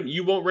the time,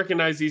 you won't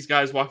recognize these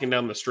guys walking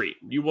down the street.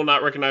 You will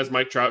not recognize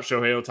Mike Trout,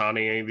 Shohei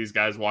Ohtani, any of these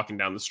guys walking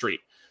down the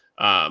street.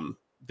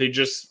 They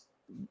just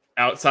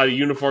outside of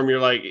uniform. You're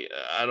like,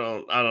 I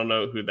don't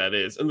know who that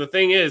is. And the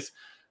thing is,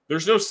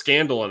 there's no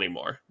scandal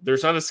anymore.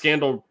 There's not a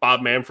scandal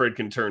Bob Manfred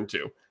can turn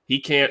to. He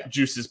can't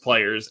juice his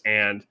players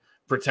and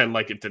pretend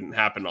like it didn't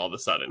happen all of a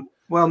sudden.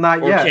 Well,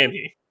 not yet. Or can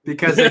he?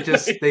 Because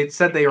they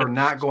said they were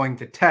not going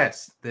to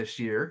test this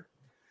year.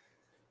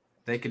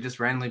 They could just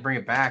randomly bring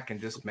it back and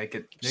just make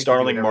it.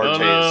 Starling Marte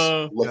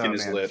is licking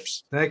his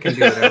lips. They can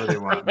do whatever they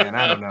want, man.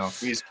 I don't know.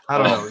 I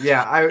don't know.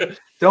 Yeah, I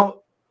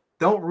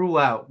don't rule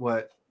out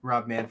what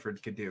Rob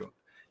Manfred could do.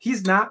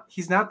 He's not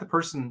the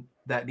person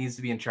that needs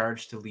to be in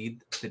charge to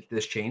lead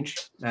this change.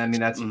 I mean,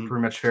 that's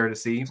pretty much fair to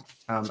see.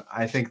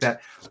 I think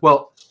that,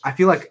 I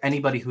feel like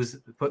anybody who's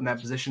put in that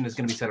position is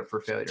going to be set up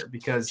for failure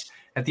because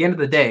at the end of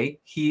the day,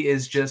 he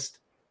is just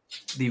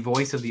the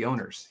voice of the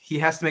owners. He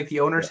has to make the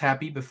owners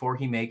happy before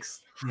he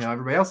makes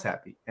everybody else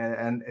happy.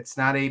 And it's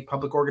not a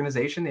public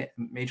organization.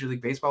 Major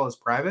League Baseball is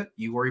private.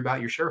 You worry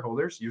about your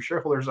shareholders. Your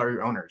shareholders are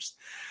your owners.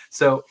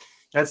 So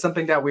that's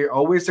something that we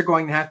always are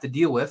going to have to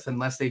deal with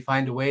unless they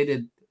find a way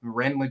to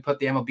randomly put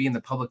the MLB in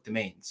the public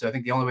domain. So I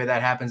think the only way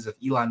that happens is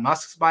if Elon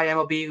Musk's buy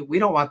MLB. We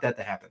don't want that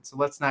to happen. So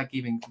let's not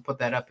even put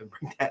that up and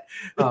bring that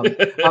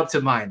up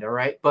to mind. All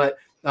right. But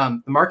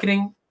the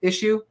marketing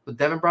issue that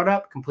Devin brought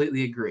up,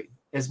 completely agree.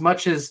 As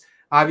much as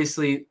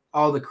obviously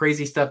all the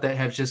crazy stuff that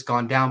has just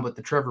gone down with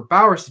the Trevor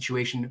Bauer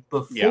situation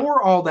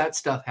before all that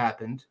stuff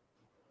happened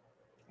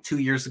 2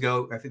 years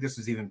ago, I think this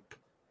was even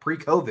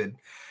pre-COVID,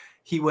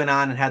 he went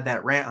on and had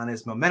that rant on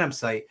his Momentum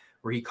site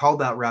where he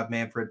called out Rob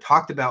Manfred,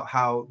 talked about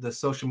how the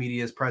social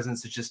media's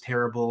presence is just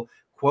terrible,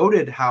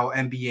 quoted how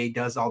NBA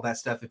does all that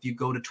stuff. If you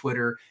go to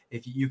Twitter,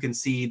 if you can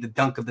see the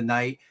dunk of the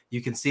night,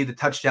 you can see the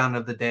touchdown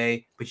of the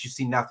day, but you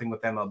see nothing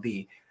with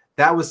MLB.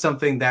 That was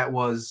something that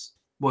was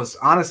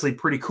honestly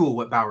pretty cool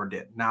what Bauer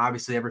did. Now,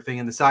 obviously, everything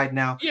in the side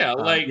now. Yeah,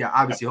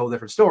 obviously a whole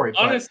different story.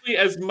 Honestly,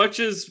 as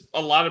much as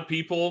a lot of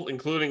people,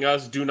 including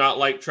us, do not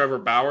like Trevor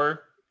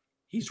Bauer,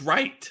 he's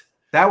right.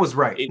 That was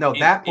right.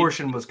 That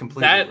portion was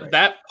completely right.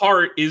 That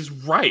part is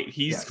right.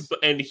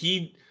 And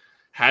he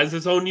has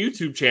his own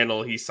YouTube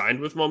channel. He signed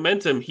with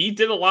Momentum. He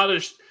did a lot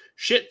of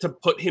shit to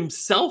put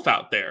himself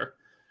out there.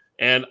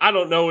 And I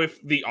don't know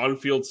if the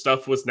on-field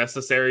stuff was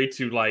necessary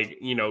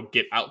to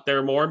get out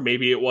there more.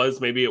 Maybe it was,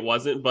 maybe it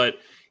wasn't. But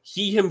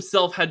he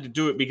himself had to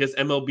do it because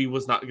MLB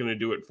was not going to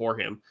do it for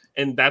him.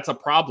 And that's a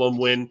problem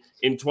when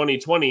in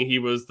 2020 he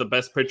was the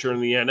best pitcher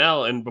in the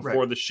NL. And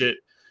before the shit,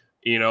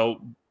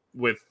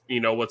 with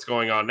what's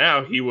going on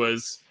now, he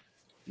was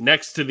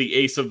next to the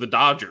ace of the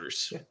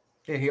Dodgers.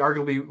 Yeah, he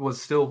arguably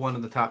was still one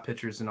of the top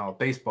pitchers in all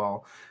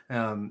baseball.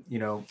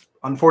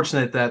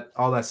 Unfortunate that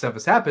all that stuff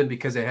has happened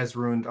because it has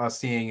ruined us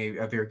seeing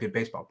a very good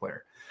baseball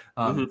player.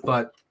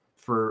 But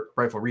for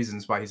rightful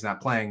reasons why he's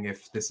not playing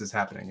if this is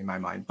happening in my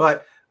mind.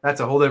 But that's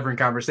a whole different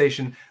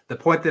conversation. The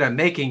point that I'm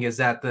making is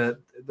that the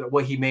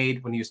what he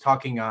made when he was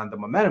talking on the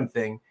Momentum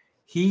thing,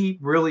 he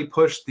really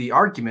pushed the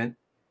argument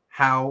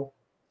how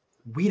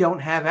we don't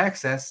have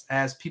access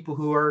as people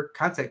who are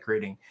content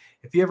creating.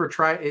 If you ever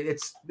try,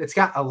 it's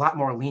got a lot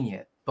more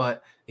lenient.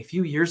 But a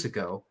few years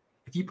ago,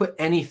 if you put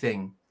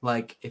anything,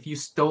 like if you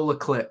stole a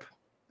clip,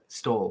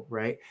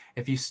 right?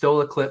 If you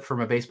stole a clip from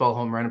a baseball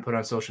home run and put it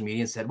on social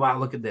media and said, wow,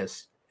 look at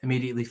this,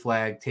 immediately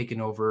flagged, taken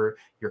over,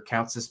 your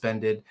account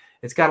suspended.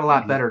 It's got a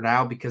lot better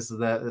now because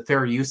the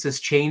fair use has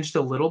changed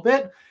a little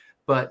bit,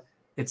 but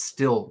it's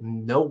still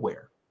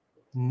nowhere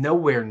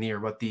near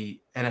what the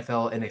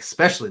NFL and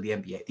especially the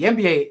NBA. The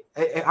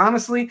NBA,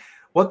 honestly,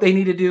 what they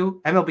need to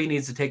do, MLB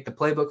needs to take the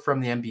playbook from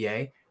the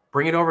NBA,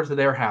 bring it over to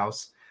their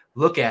house,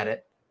 look at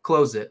it,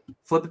 close it,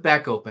 flip it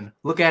back open,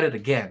 look at it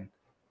again,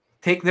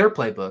 take their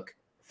playbook,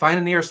 find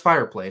the nearest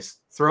fireplace,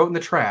 throw it in the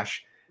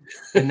trash,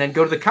 and then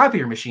go to the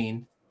copier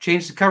machine,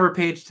 change the cover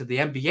page to the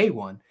NBA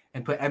one,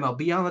 and put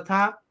MLB on the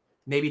top,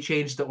 maybe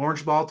change the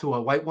orange ball to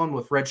a white one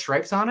with red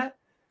stripes on it,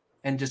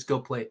 and just go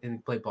play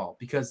ball,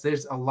 because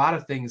there's a lot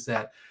of things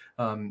that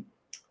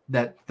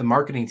that the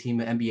marketing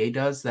team at NBA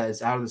does that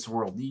is out of this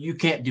world. You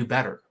can't do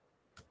better,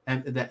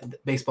 and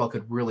that baseball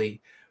could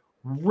really,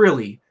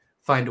 really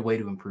find a way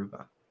to improve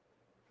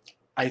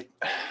on.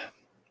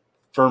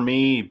 For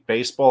me,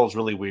 baseball is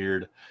really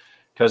weird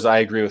because I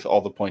agree with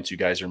all the points you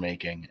guys are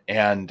making,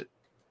 and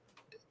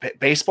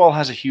baseball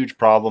has a huge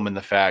problem in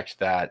the fact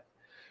that,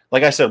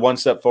 like I said, one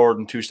step forward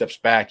and two steps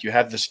back. You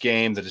have this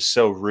game that is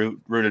so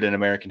rooted in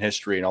American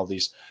history and all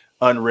these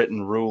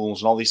unwritten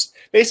rules and all these.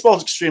 Baseball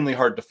is extremely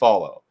hard to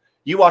follow.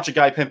 You watch a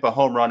guy pimp a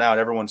home run out,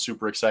 everyone's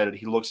super excited.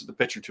 He looks at the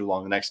pitcher too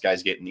long, the next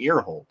guy's getting ear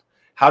hold.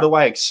 How do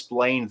I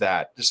explain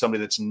that to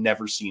somebody that's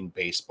never seen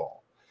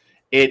baseball?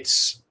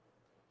 It's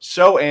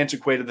so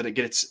antiquated that it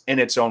gets in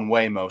its own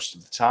way most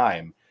of the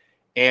time.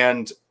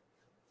 And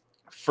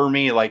for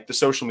me, like, the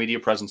social media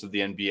presence of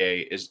the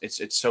NBA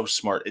it's so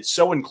smart. It's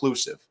so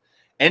inclusive.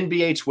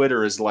 NBA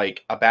Twitter is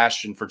like a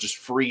bastion for just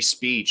free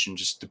speech and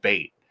just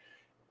debate.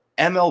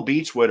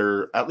 MLB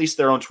Twitter, at least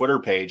their own Twitter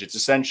page, it's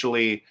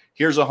essentially,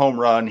 here's a home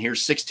run,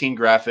 here's 16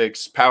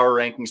 graphics, power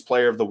rankings,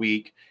 player of the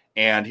week,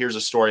 and here's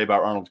a story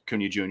about Arnold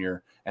Acuna Jr.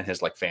 and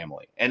his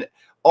family. And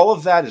all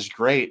of that is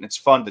great and it's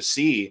fun to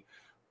see,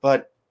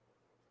 but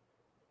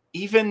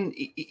even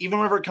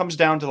whenever it comes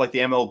down to the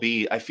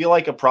MLB, I feel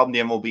like a problem the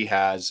MLB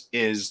has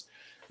is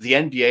the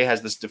NBA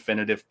has this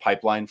definitive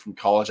pipeline from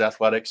college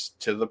athletics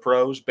to the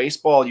pros.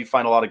 Baseball, you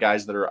find a lot of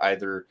guys that are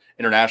either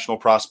international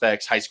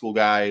prospects, high school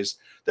guys.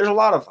 There's a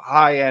lot of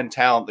high-end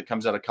talent that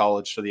comes out of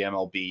college to the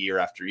MLB year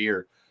after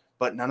year,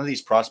 but none of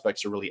these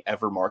prospects are really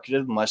ever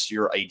marketed unless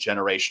you're a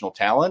generational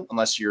talent,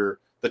 unless you're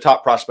the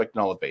top prospect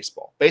in all of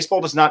baseball.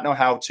 Baseball does not know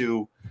how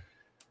to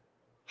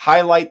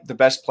highlight the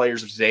best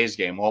players of today's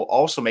game while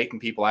also making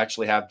people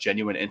actually have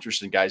genuine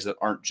interest in guys that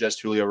aren't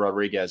just Julio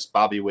Rodriguez,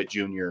 Bobby Witt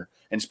Jr.,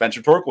 and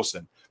Spencer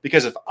Torkelson.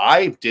 Because if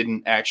I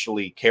didn't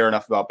actually care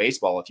enough about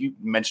baseball, if you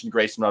mentioned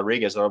Grayson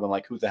Rodriguez, I would have been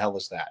like, who the hell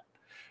is that?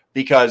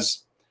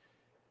 Because,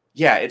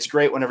 yeah, it's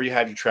great whenever you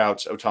have your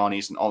Trouts,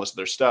 Otanis, and all this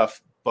other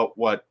stuff. But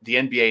what the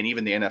NBA and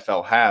even the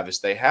NFL have is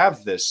they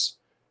have this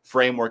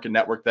framework and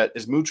network that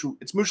is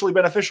mutually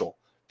beneficial.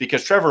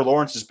 Because Trevor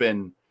Lawrence has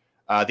been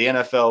the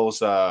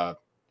NFL's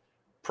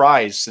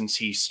prize since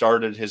he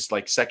started his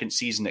second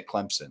season at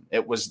Clemson.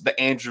 It was the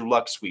Andrew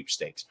Luck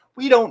sweepstakes.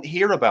 We don't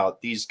hear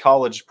about these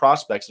college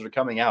prospects that are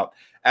coming out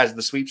as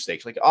the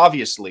sweepstakes.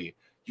 Obviously,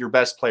 your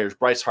best players,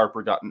 Bryce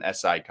Harper got an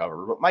SI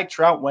cover, but Mike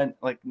Trout went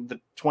the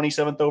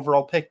 27th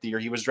overall pick the year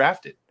he was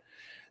drafted.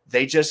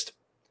 They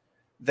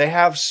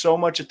have so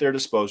much at their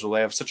disposal.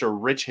 They have such a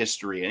rich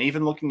history. And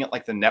even looking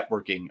at the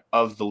networking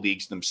of the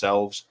leagues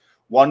themselves,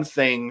 one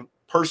thing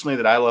personally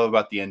that I love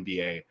about the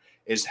NBA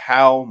is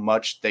how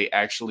much they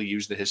actually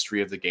use the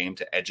history of the game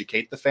to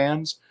educate the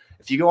fans.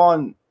 If you go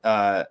on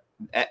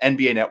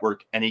NBA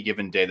Network any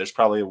given day, there's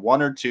probably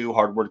one or two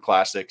hardwood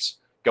classics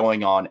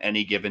going on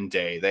any given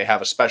day. They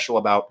have a special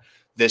about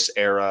this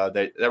era.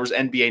 There was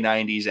NBA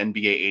 90s,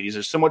 NBA 80s.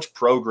 There's so much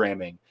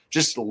programming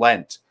just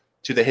lent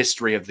to the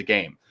history of the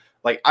game.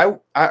 I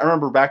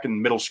remember back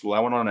in middle school, I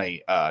went on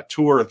a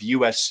tour of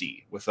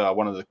USC with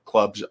one of the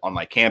clubs on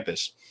my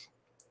campus.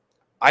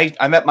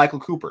 I met Michael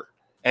Cooper,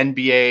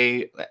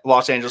 NBA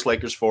Los Angeles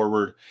Lakers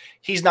forward.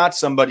 He's not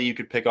somebody you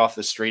could pick off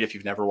the street if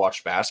you've never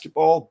watched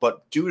basketball,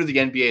 but due to the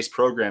NBA's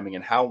programming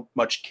and how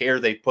much care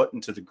they put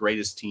into the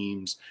greatest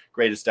teams,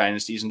 greatest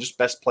dynasties, and just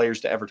best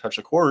players to ever touch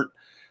a court,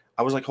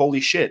 I was like,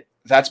 holy shit,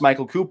 that's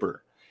Michael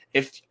Cooper.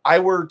 If I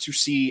were to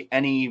see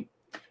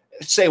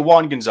say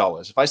Juan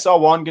Gonzalez, if I saw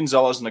Juan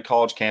Gonzalez on a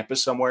college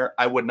campus somewhere,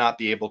 I would not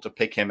be able to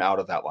pick him out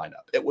of that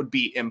lineup. It would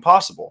be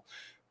impossible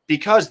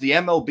because the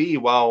MLB,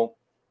 while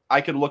I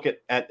could look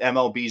at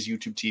MLB's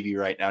YouTube TV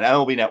right now,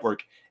 MLB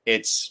Network,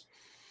 it's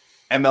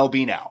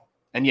MLB Now.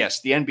 And yes,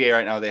 the NBA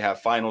right now, they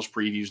have finals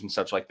previews and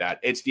such like that.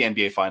 It's the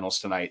NBA finals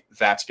tonight.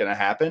 That's going to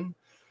happen.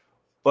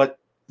 But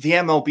the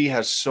MLB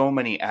has so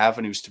many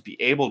avenues to be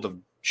able to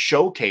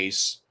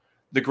showcase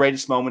the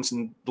greatest moments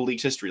in the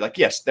league's history.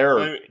 Yes, there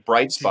are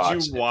bright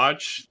spots. Did you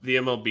watch the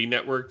MLB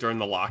Network during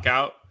the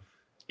lockout?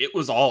 It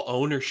was all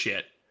owner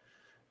shit.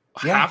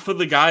 Yeah. Half of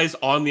the guys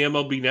on the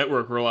MLB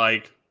Network were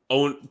like,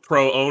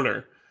 pro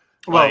owner.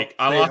 Well, Like,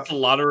 I lost a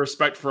lot of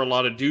respect for a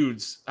lot of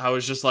dudes. I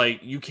was just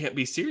like, you can't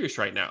be serious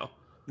right now.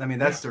 I mean,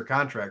 that's their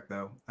contract,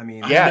 though. I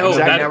mean, yeah, no,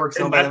 exactly. Network's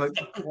owned by them.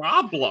 That's the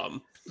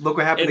problem. Look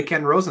what happened to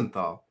Ken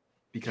Rosenthal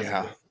because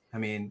of it. I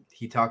mean,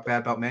 he talked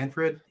bad about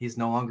Manfred. He's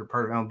no longer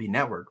part of MLB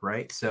Network,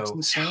 right? So it's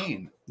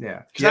insane.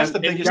 Yeah, that's the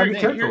biggest you gotta be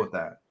thing. careful with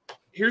that.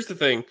 Here's the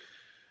thing.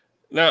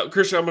 Now,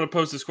 Christian, I'm going to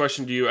pose this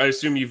question to you. I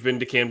assume you've been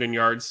to Camden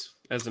Yards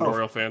as an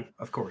Oriole fan.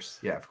 Of course.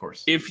 Yeah, of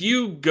course. If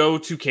you go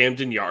to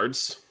Camden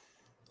Yards,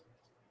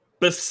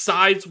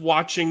 besides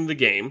watching the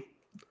game,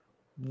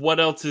 what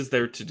else is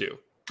there to do?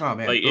 Oh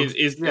man, like I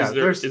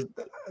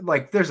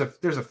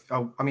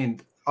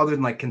mean, other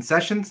than like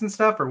concessions and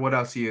stuff, or what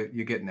else you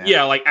getting at?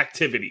 Yeah, like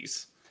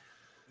activities.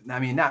 I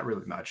mean, not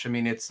really much. I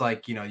mean, it's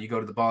like, you know, you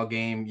go to the ball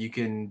game, you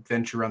can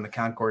venture around the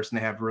concourse, and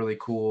they have really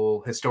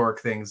cool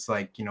historic things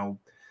like, you know,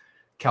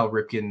 Cal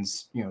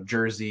Ripken's, you know,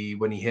 jersey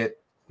when he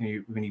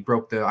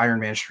broke the Iron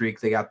Man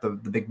streak. They got the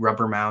big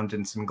rubber mound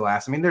and some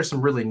glass. I mean, there's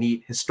some really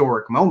neat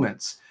historic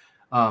moments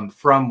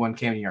from when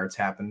Camden Yards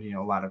happened. You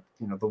know, a lot of,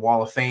 you know, the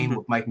Wall of Fame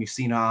with Mike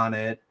Mussina on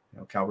it. You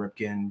know, Cal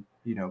Ripken,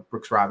 you know,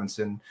 Brooks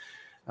Robinson,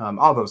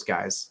 all those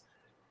guys.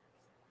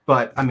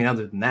 But I mean,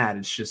 other than that,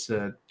 it's just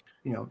a,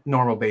 you know,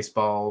 normal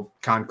baseball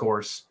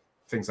concourse,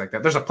 things like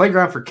that. There's a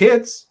playground for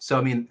kids. So,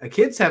 I mean,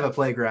 kids have a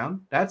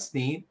playground. That's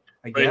neat.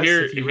 I guess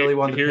if you really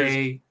want to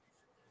pay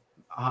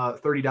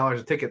 $30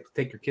 a ticket to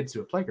take your kids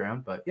to a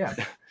playground, but yeah.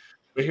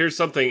 But here's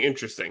something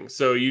interesting.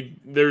 So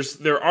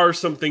there are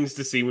some things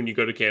to see when you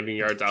go to Camden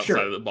Yards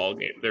outside of the ball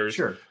game. There's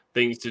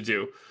things to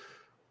do.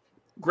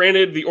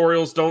 Granted, the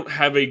Orioles don't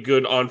have a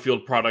good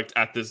on-field product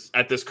at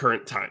this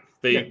current time.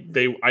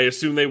 I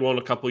assume they will in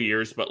a couple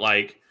years, but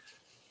like,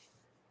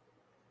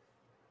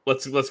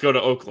 let's go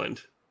to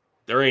Oakland.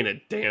 There ain't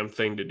a damn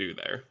thing to do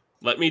there.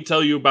 Let me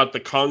tell you about the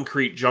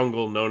concrete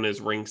jungle known as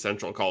Ring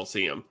Central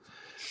Coliseum.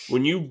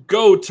 When you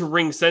go to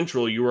Ring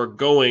Central, you are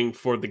going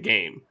for the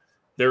game.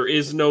 There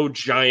is no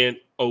giant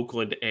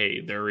Oakland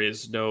A. There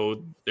is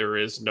no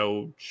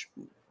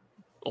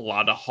a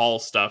lot of hall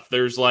stuff.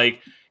 There's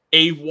like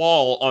a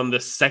wall on the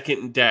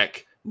second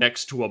deck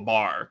next to a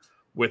bar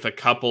with a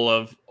couple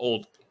of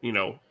old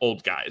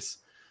guys.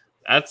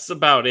 That's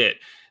about it.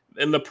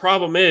 And the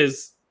problem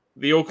is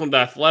the Oakland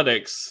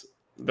Athletics,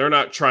 they're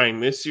not trying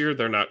this year.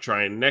 They're not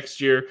trying next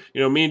year.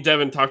 You know, me and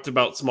Devin talked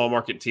about small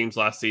market teams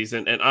last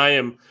season, and I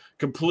am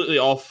completely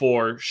all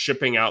for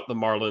shipping out the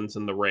Marlins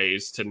and the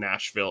Rays to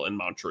Nashville and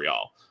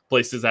Montreal,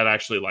 places that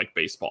actually like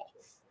baseball.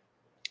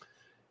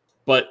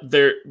 But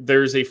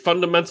there's a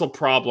fundamental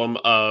problem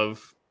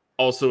of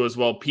also as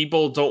well,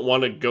 people don't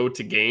want to go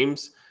to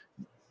games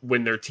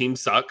when their team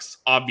sucks,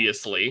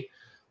 obviously.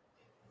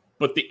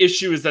 But the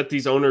issue is that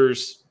these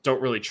owners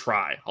don't really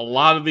try. A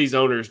lot of these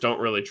owners don't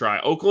really try.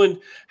 Oakland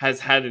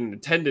has had an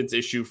attendance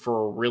issue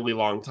for a really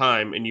long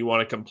time, and you want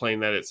to complain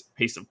that it's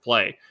pace of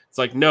play. It's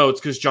like, no, it's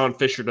because John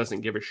Fisher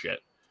doesn't give a shit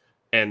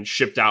and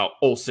shipped out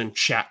Olsen,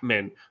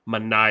 Chapman,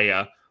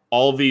 Manaya,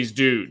 all these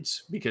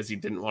dudes because he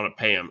didn't want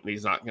to pay them, and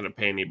he's not going to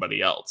pay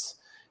anybody else.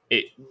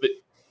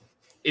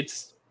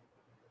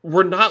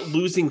 We're not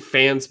losing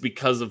fans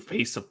because of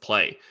pace of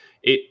play.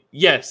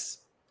 Yes,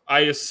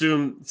 I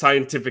assume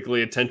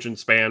scientifically attention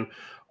span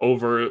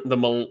over the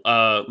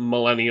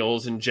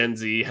millennials and Gen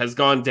Z has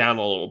gone down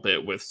a little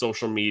bit with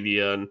social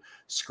media and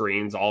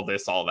screens, all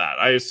this, all that.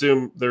 I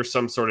assume there's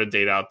some sort of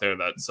data out there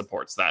that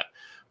supports that.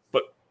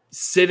 But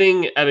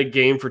sitting at a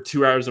game for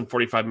 2 hours and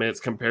 45 minutes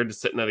compared to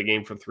sitting at a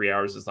game for 3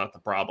 hours is not the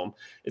problem.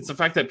 It's the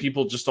fact that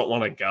people just don't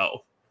want to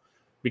go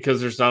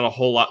because there's not a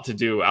whole lot to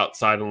do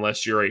outside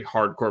unless you're a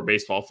hardcore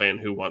baseball fan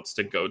who wants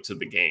to go to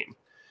the game.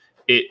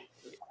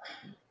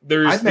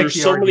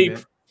 There's so many.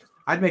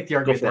 I'd make the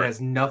argument that has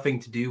nothing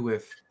to do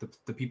with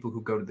the people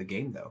who go to the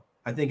game, though.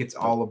 I think it's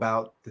all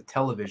about the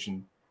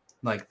television,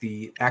 like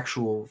the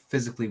actual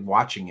physically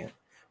watching it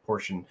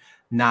portion,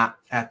 not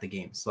at the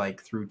games,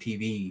 like through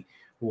TV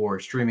or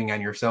streaming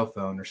on your cell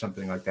phone or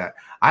something like that.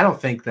 I don't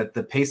think that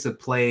the pace of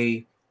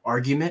play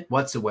argument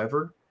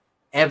whatsoever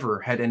ever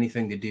had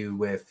anything to do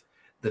with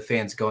the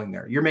fans going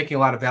there. You're making a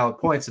lot of valid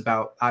points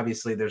about,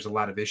 obviously, there's a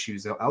lot of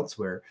issues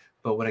elsewhere,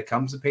 but when it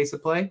comes to pace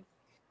of play,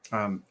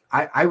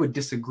 I would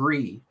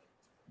disagree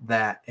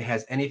that it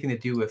has anything to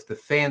do with the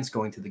fans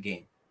going to the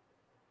game.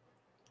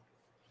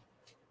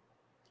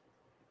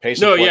 Go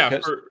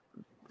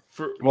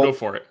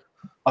for it.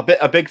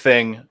 A big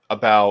thing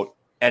about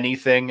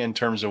anything in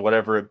terms of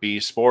whatever it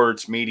be,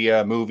 sports,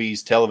 media,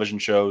 movies, television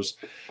shows,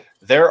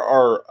 there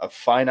are a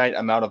finite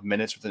amount of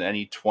minutes within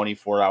any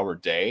 24-hour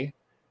day.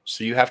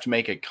 So you have to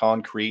make a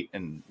concrete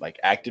and like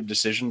active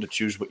decision to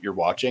choose what you're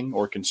watching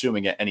or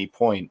consuming at any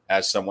point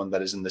as someone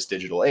that is in this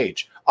digital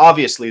age.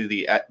 Obviously,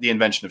 the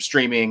invention of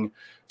streaming,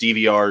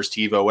 DVRs,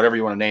 TiVo, whatever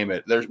you want to name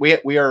it,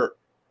 we are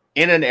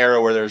in an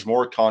era where there's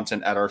more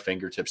content at our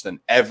fingertips than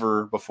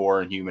ever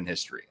before in human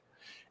history.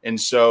 And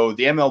so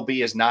the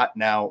MLB is not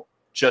now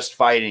just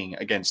fighting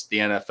against the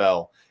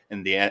NFL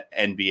and the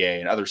NBA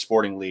and other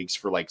sporting leagues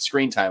for like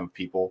screen time of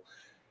people.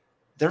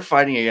 they're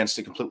fighting against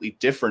a completely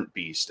different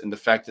beast. And the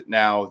fact that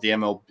now the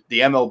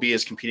MLB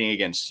is competing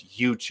against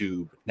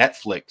YouTube,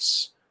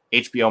 Netflix,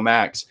 HBO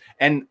Max,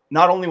 and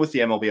not only with the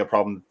MLB, a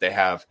problem that they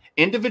have,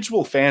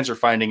 individual fans are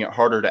finding it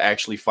harder to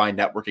actually find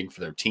networking for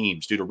their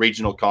teams due to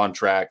regional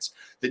contracts.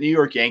 The New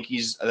York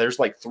Yankees, there's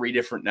like 3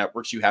 different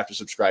networks you have to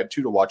subscribe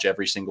to watch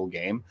every single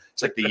game.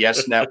 It's like the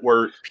Yes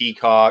Network,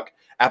 Peacock,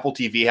 Apple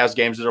TV has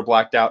games that are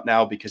blacked out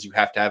now because you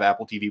have to have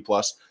Apple TV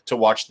Plus to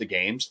watch the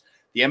games.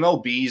 The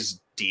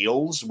MLB's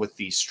deals with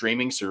these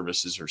streaming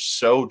services are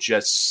so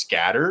just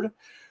scattered.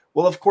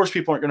 Well, of course,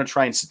 people aren't going to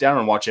try and sit down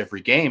and watch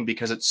every game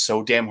because it's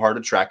so damn hard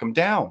to track them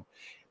down.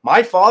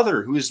 My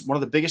father, who is one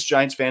of the biggest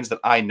Giants fans that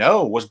I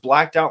know, was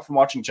blacked out from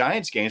watching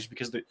Giants games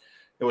because it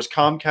was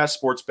Comcast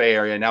Sports Bay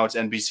Area. Now it's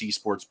NBC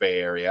Sports Bay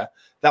Area.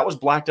 That was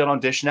blacked out on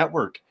Dish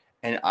Network.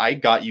 And I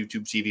got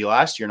YouTube TV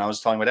last year, and I was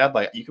telling my dad,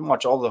 like, you can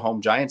watch all the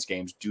home Giants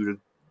games due to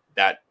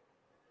that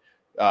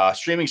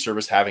streaming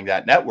service having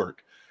that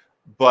network.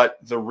 But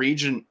the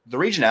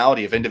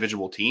regionality of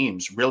individual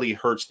teams really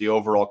hurts the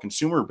overall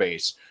consumer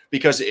base,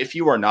 because if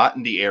you are not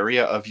in the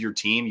area of your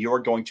team, you're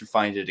going to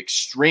find it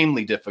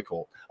extremely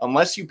difficult,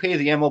 unless you pay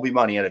the MLB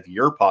money out of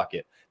your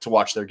pocket, to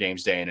watch their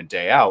games day in and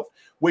day out,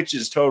 which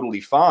is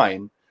totally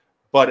fine.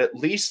 But at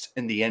least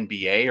in the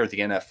NBA or the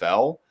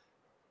NFL,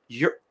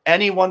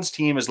 anyone's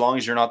team, as long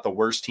as you're not the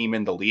worst team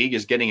in the league,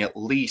 is getting at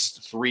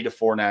least 3 to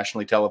 4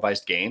 nationally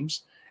televised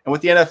games. And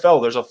with the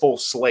NFL, there's a full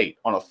slate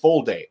on a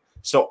full day.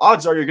 So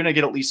odds are you're going to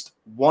get at least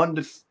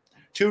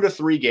 2 to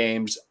 3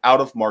 games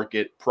out of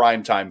market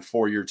prime time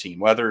for your team,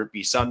 whether it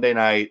be Sunday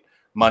night,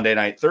 Monday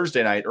night,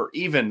 Thursday night, or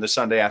even the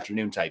Sunday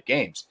afternoon type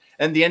games.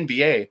 And the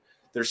NBA,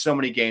 there's so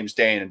many games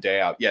day in and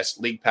day out. Yes,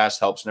 League Pass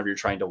helps whenever you're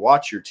trying to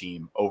watch your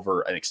team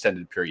over an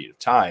extended period of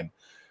time.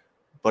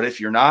 But if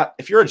you're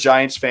a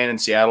Giants fan in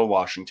Seattle,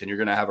 Washington, you're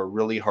going to have a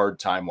really hard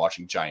time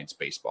watching Giants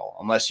baseball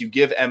unless you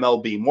give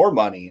MLB more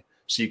money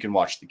so you can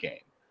watch the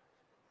game.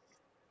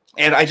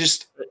 And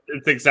it's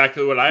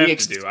exactly what I have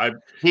to do.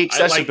 The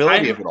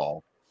accessibility of it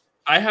all.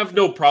 I have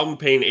no problem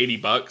paying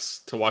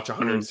 $80 to watch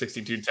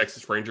 162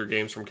 Texas Ranger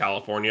games from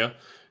California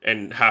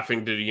and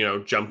having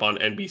to, jump on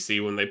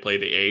NBC when they play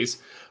the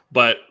A's.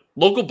 But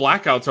local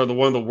blackouts are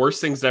one of the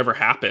worst things to ever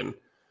happen.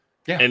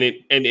 Yeah. And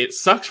it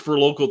sucks for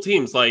local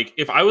teams. Like,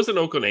 if I was an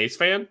Oakland A's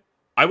fan,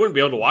 I wouldn't be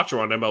able to watch them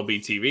on MLB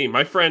TV.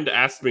 My friend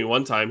asked me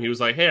one time, he was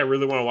like, hey, I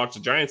really want to watch the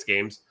Giants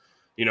games.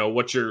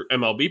 What's your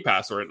MLB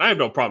password? And I have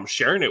no problem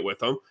sharing it with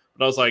them.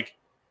 But I was like,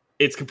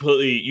 it's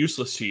completely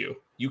useless to you.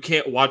 You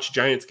can't watch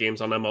Giants games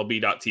on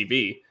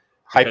MLB.TV.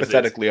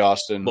 Hypothetically,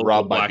 Austin,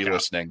 Rob might be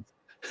listening.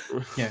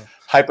 Yeah.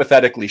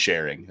 Hypothetically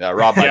sharing.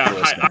 Rob might be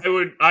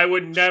listening. I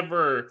would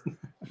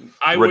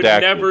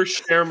never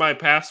share my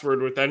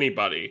password with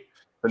anybody.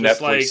 The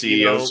Netflix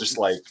CEO is just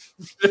like,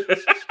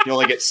 you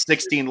only get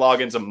 16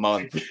 logins a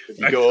month. If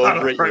you go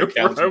over it, your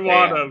account's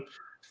banned.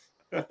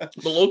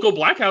 The local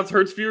blackouts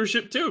hurts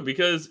viewership too,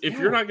 because if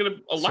you're not going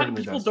to, a lot of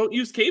people don't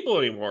use cable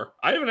anymore.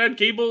 I haven't had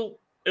cable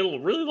in a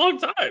really long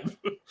time.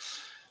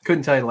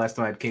 Couldn't tell you the last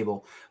time I had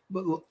cable.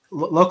 But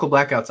local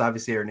blackouts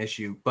obviously are an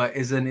issue, but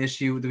is it an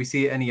issue? Do we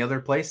see it any other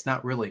place?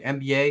 Not really.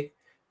 NBA,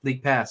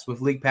 League Pass. With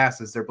League Pass,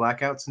 is there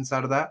blackouts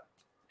inside of that?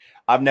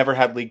 I've never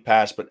had League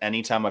Pass, but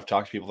anytime I've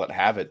talked to people that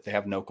have it, they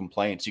have no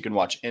complaints. You can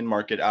watch in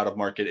market, out of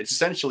market. It's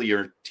essentially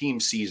your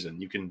team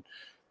season. You can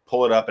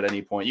pull it up at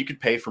any point. You could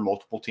pay for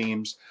multiple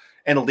teams.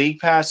 And a League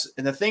Pass,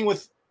 and the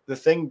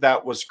thing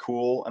that was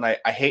cool, and I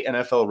hate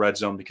NFL Red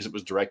Zone because it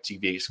was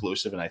DirecTV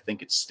exclusive, and I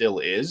think it still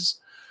is.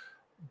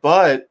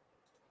 But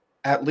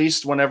at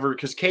least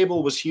because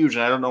cable was huge,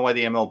 and I don't know why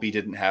the MLB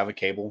didn't have a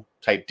cable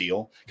type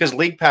deal. Because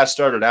League Pass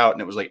started out,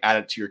 and it was like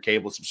added to your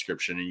cable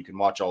subscription, and you can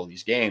watch all of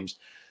these games.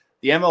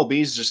 The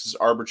MLB is just this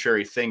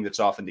arbitrary thing that's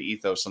off in the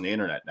ethos on the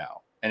internet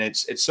now. And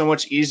it's so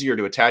much easier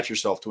to attach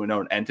yourself to a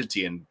known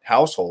entity in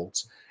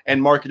households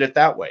and market it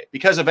that way,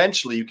 because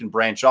eventually you can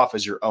branch off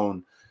as your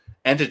own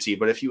entity.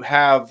 But if you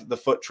have the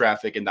foot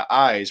traffic and the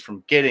eyes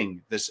from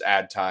getting this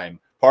ad time,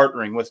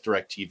 partnering with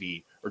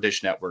DirecTV or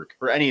Dish Network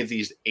or any of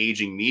these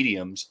aging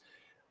mediums,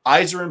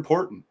 eyes are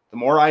important. The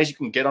more eyes you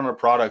can get on a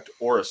product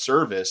or a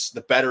service,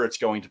 the better it's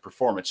going to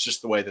perform. It's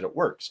just the way that it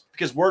works,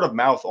 because word of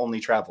mouth only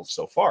travels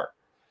so far.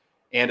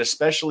 And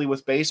especially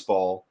with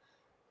baseball,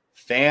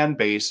 fan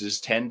bases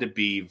tend to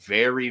be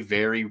very,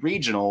 very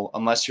regional,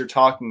 unless you're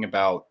talking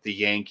about the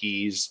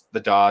Yankees, the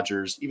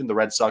Dodgers, even the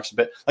Red Sox a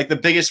bit. Like, the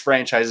biggest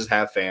franchises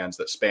have fans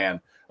that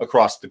span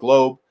across the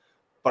globe,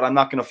 but I'm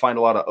not going to find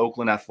a lot of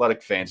Oakland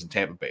Athletic fans in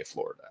Tampa Bay,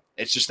 Florida.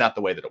 It's just not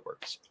the way that it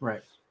works.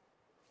 Right.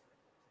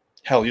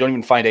 Hell, you don't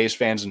even find A's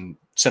fans in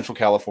Central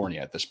California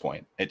at this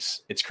point.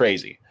 It's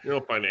crazy. You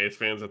don't find A's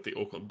fans at the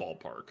Oakland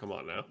ballpark. Come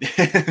on now.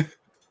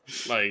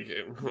 Like,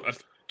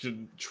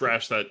 to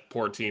trash that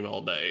poor team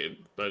all day,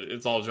 but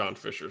it's all John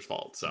Fisher's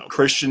fault. So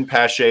Christian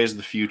Pache is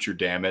the future,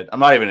 damn it. I'm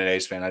not even an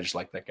A's fan. I just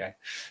like that guy.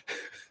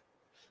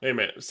 Hey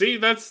man, see,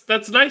 that's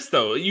nice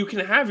though. You can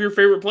have your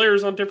favorite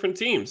players on different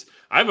teams.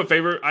 I have a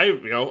favorite.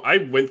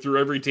 I went through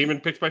every team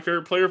and picked my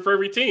favorite player for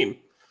every team.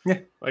 Yeah,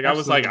 like absolutely. I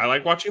was like, I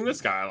like watching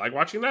this guy. I like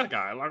watching that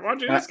guy. I like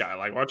watching this guy. I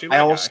like watching that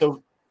guy.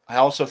 I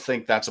also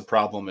think that's a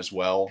problem as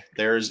well.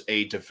 There's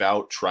a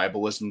devout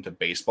tribalism to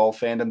baseball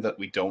fandom that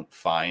we don't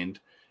find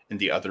in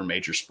the other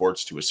major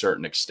sports to a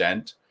certain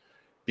extent.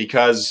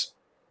 Because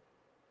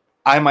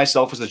I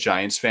myself, as a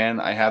Giants fan,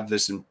 I have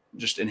this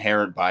just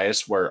inherent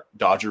bias where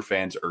Dodger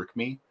fans irk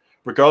me,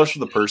 regardless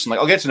of the person. Like,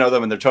 I'll get to know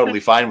them and they're totally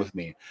fine with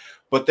me.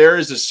 But there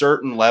is a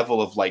certain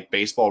level of like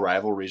baseball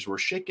rivalries where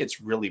shit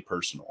gets really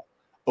personal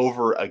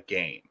over a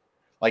game.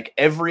 Like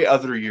every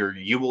other year,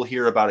 you will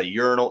hear about a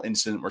urinal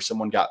incident where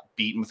someone got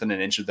beaten within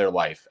an inch of their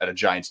life at a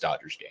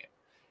Giants-Dodgers game.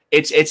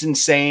 It's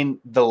insane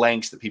the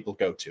lengths that people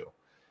go to.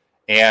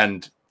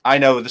 And I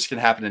know this can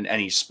happen in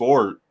any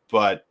sport,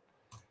 but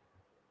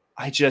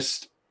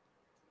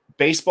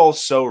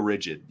baseball's so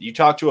rigid. You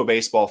talk to a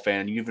baseball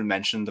fan, you even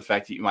mentioned the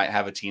fact that you might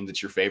have a team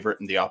that's your favorite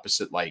in the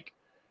opposite league,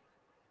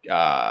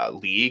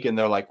 and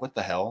they're like, what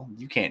the hell?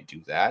 You can't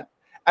do that.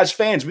 As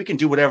fans, we can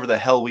do whatever the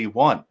hell we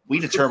want. We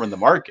determine the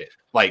market.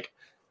 Like,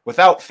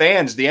 without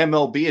fans, the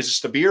MLB is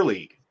just a beer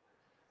league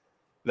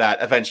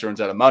that eventually runs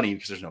out of money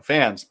because there's no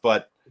fans.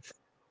 But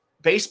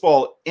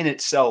baseball in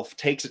itself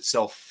takes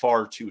itself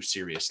far too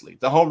seriously.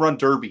 The home run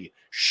derby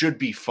should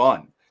be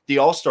fun. The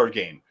All-Star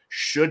game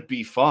should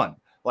be fun.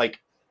 Like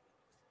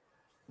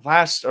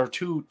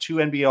two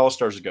NBA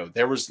All-Stars ago,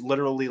 there was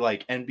literally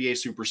like NBA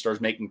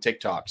superstars making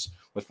TikToks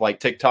with like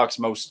TikTok's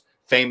most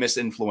famous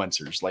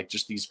influencers, like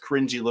just these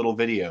cringy little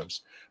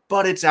videos.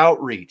 But it's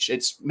outreach.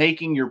 It's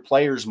making your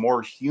players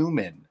more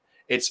human.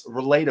 It's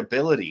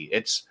relatability.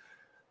 It's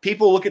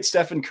people look at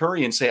Stephen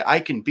Curry and say, I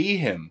can be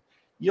him.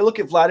 You look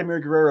at Vladimir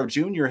Guerrero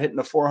Jr. hitting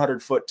a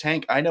 400-foot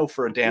tank. I know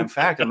for a damn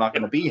fact I'm not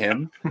going to be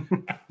him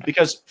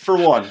because for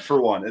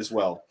one as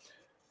well,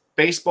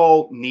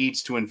 baseball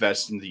needs to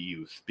invest in the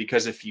youth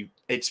because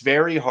it's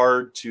very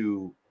hard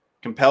to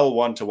compel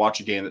one to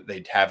watch a game that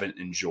they haven't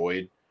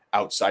enjoyed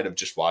outside of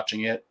just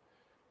watching it.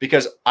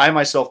 Because I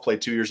myself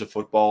played 2 years of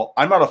football.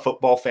 I'm not a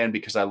football fan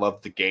because I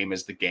love the game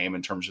as the game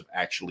in terms of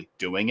actually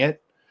doing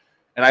it.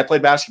 And I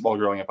played basketball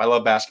growing up. I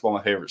love basketball,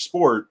 my favorite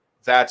sport.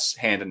 That's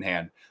hand in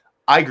hand.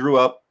 I grew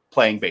up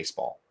playing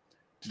baseball.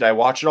 Did I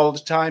watch it all the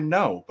time?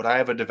 No, but I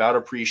have a devout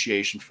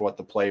appreciation for what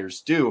the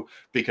players do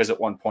because at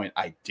one point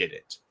I did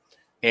it.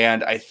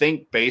 And I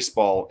think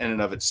baseball in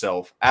and of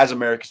itself, as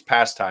America's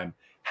pastime,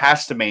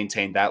 has to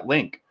maintain that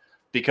link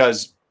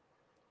because,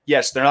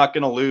 yes, they're not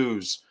going to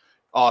lose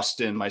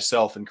Austin,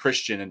 myself, and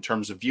Christian in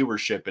terms of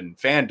viewership and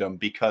fandom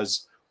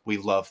because we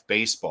love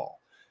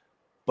baseball.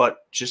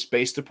 But just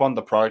based upon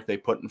the product they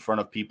put in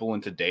front of people in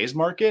today's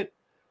market,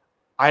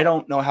 I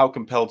don't know how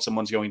compelled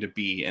someone's going to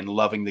be in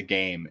loving the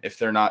game if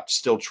they're not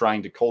still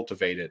trying to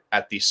cultivate it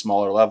at these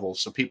smaller levels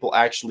so people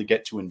actually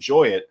get to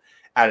enjoy it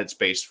at its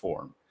base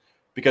form.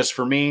 Because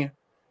for me,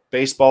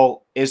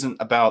 baseball isn't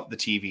about the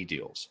TV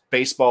deals.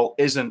 Baseball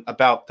isn't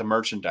about the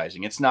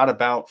merchandising. It's not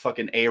about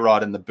fucking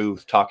A-Rod in the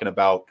booth talking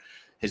about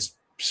his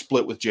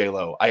split with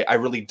J-Lo. I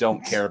really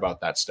don't care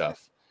about that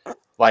stuff.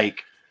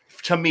 Like,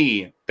 to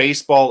me,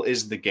 baseball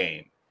is the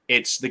game.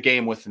 It's the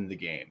game within the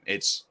game.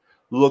 It's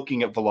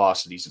looking at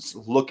velocities. It's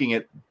looking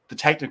at the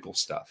technical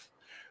stuff,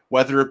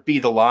 whether it be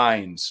the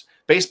lines.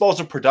 Baseball's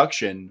a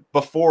production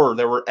before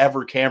there were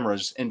ever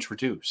cameras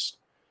introduced.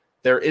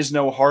 There is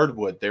no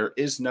hardwood. There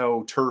is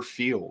no turf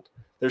field.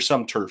 There's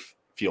some turf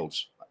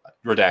fields,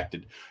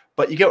 redacted.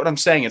 But you get what I'm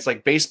saying. It's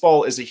like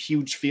baseball is a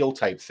huge field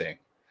type thing.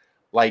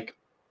 Like,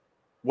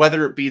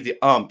 whether it be the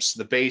umps,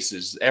 the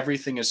bases,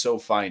 everything is so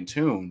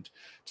fine-tuned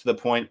to the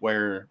point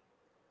where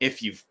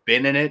if you've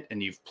been in it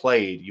and you've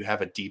played, you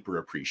have a deeper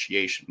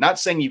appreciation. Not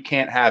saying you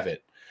can't have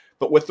it,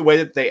 but with the way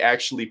that they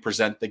actually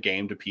present the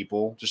game to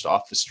people just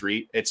off the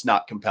street, it's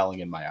not compelling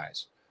in my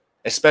eyes,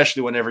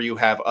 especially whenever you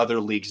have other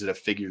leagues that have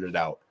figured it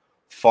out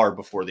far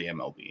before the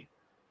MLB.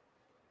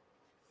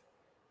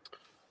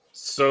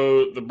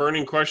 So the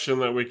burning question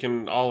that we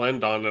can all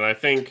end on, and I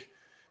think,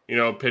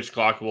 pitch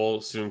clock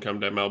will soon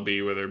come to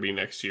MLB, whether it be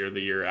next year or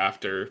the year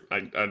after. I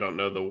don't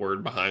know the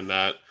word behind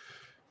that.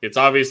 It's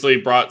obviously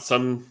brought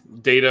some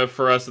data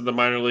for us in the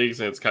minor leagues,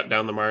 and it's cut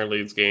down the minor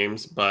leagues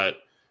games. But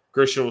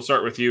Christian, we'll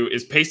start with you.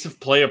 Is pace of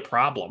play a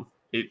problem?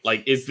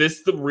 Is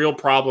this the real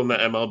problem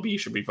that MLB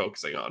should be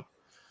focusing on?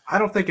 I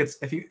don't think it's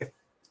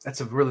that's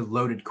a really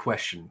loaded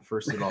question.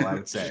 First of all, I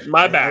would say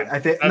my bad. I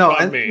think that's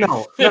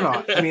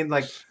no. I mean,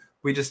 like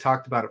we just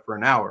talked about it for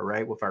an hour,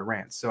 right? With our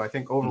rants. So I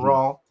think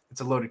overall,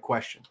 it's a loaded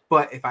question.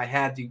 But if I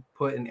had to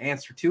put an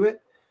answer to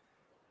it,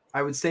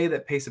 I would say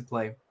that pace of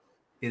play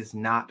is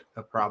not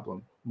a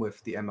problem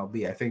with the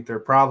MLB. I think their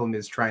problem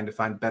is trying to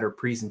find better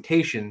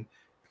presentation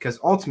because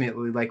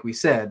ultimately, like we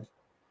said,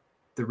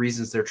 the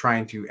reasons they're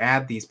trying to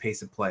add these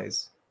pace of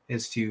plays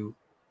is to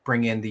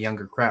bring in the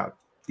younger crowd.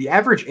 The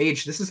average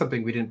age, this is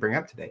something we didn't bring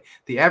up today.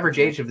 The average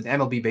age of an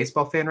MLB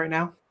baseball fan right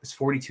now is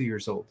 42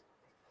 years old.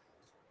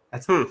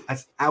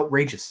 That's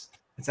outrageous.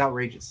 It's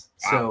outrageous.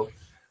 Wow.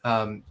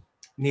 So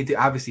need to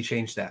obviously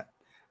change that.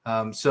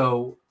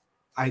 So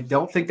I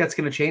don't think that's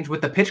going to change.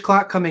 With the pitch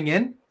clock coming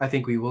in, I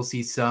think we will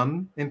see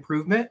some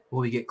improvement. Will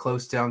we get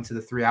close down to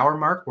the 3-hour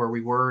mark where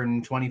we were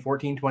in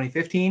 2014,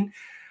 2015?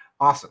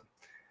 Awesome.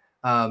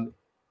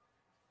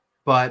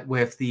 But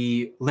with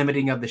the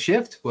limiting of the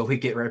shift, will we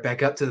get right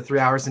back up to the 3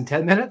 hours and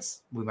 10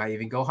 minutes? We might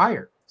even go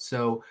higher.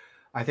 So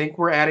I think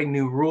we're adding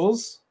new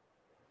rules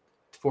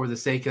for the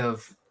sake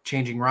of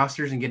changing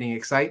rosters and getting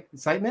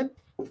excitement,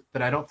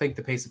 but I don't think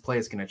the pace of play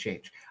is going to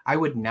change. I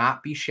would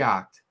not be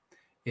shocked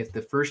if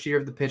the first year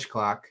of the pitch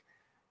clock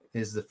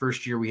is the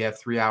first year we have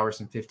 3 hours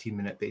and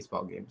 15-minute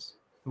baseball games.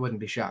 I wouldn't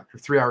be shocked. Or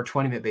 3 hour,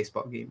 20-minute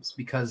baseball games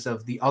because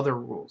of the other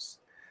rules.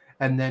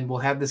 And then we'll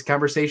have this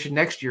conversation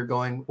next year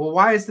going, well,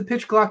 why is the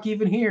pitch clock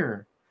even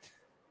here?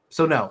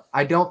 So no,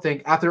 I don't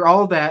think, after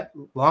all of that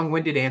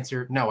long-winded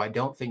answer, no, I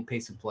don't think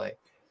pace of play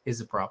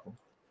is a problem.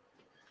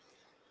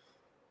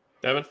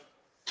 Devin?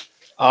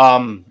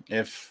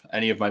 If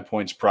any of my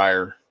points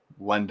prior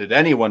lended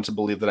anyone to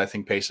believe that I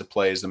think pace of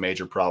play is the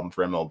major problem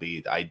for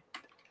MLB,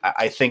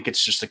 I think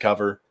it's just a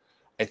cover.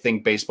 I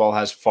think baseball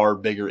has far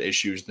bigger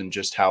issues than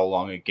just how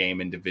long a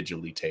game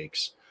individually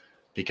takes,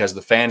 because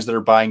the fans that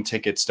are buying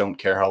tickets don't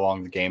care how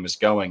long the game is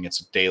going.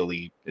 It's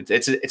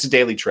a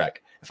daily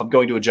trek. If I'm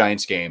going to a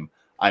Giants game,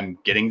 I'm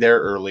getting there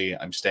early.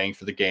 I'm staying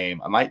for the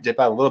game. I might dip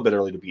out a little bit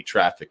early to beat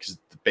traffic because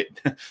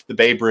the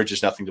Bay Bridge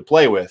is nothing to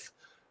play with.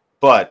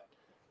 But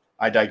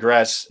I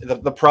digress.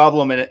 The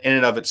problem in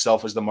and of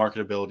itself is the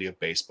marketability of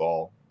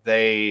baseball.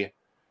 They,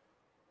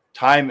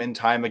 time and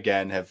time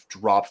again, have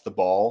dropped the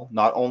ball,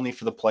 not only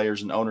for the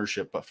players and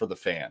ownership, but for the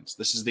fans.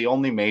 This is the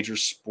only major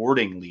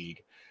sporting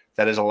league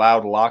that has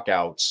allowed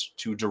lockouts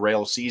to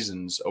derail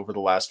seasons over the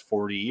last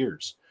 40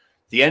 years.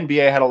 The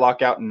NBA had a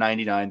lockout in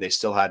 99. They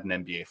still had an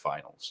NBA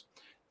Finals.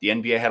 The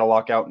NBA had a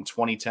lockout in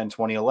 2010,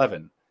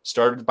 2011.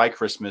 Started by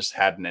Christmas,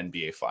 had an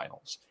NBA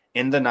Finals.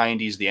 In the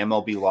 90s, the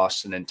MLB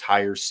lost an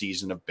entire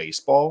season of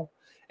baseball,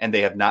 and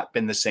they have not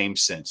been the same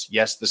since.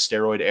 Yes, the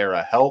steroid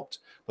era helped,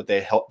 but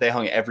they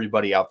hung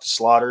everybody out to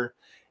slaughter.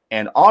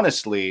 And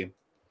honestly,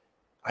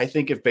 I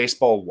think if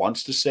baseball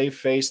wants to save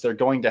face, they're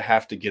going to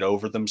have to get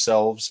over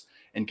themselves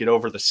and get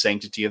over the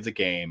sanctity of the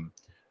game.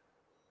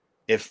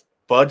 If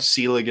Bud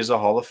Selig is a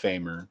Hall of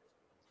Famer,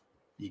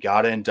 you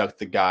got to induct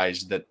the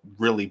guys that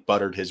really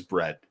buttered his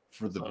bread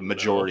for the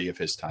majority of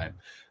his time.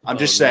 I'm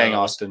just saying,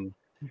 Austin,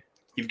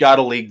 you've got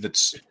a league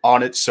that's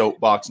on its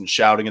soapbox and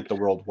shouting at the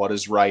world what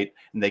is right,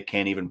 and they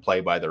can't even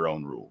play by their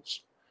own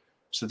rules.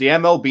 So the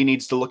MLB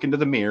needs to look into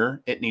the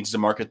mirror. It needs to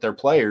market their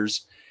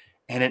players,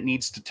 and it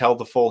needs to tell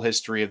the full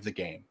history of the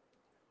game,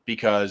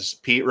 because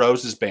Pete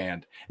Rose is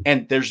banned,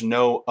 and there's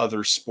no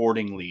other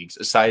sporting leagues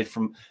aside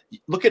from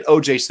 – look at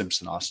O.J.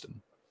 Simpson,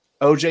 Austin.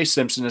 O.J.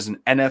 Simpson is an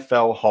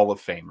NFL Hall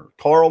of Famer.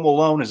 Karl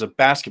Malone is a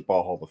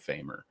basketball Hall of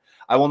Famer.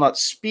 I will not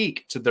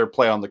speak to their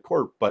play on the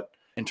court, but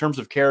in terms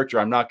of character,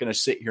 I'm not going to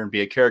sit here and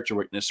be a character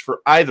witness for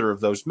either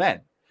of those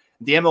men.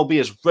 The MLB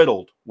is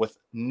riddled with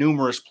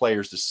numerous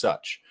players as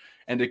such.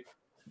 And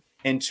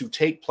to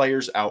take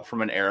players out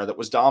from an era that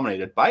was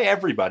dominated by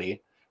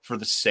everybody for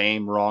the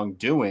same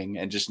wrongdoing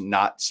and just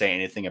not say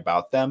anything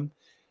about them,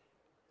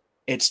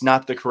 it's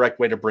not the correct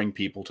way to bring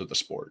people to the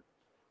sport,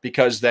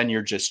 because then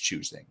you're just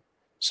choosing.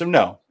 So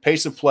no,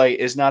 pace of play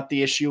is not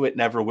the issue. It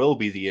never will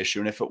be the issue.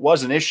 And if it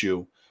was an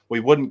issue, we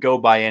wouldn't go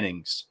by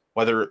innings,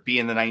 whether it be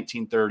in the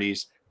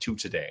 1930s to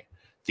today.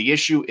 The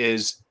issue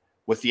is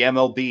with the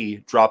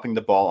MLB dropping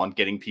the ball on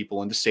getting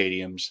people into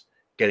stadiums,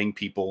 getting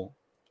people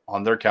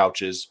on their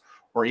couches,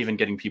 or even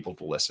getting people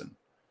to listen.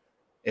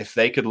 If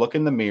they could look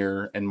in the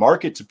mirror and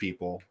market to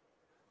people,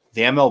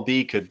 the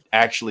MLB could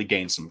actually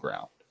gain some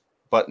ground.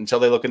 But until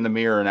they look in the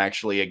mirror and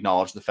actually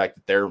acknowledge the fact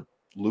that they're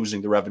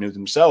losing the revenue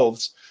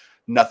themselves,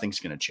 nothing's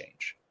going to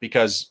change,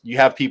 because you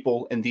have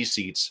people in these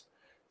seats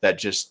that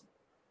just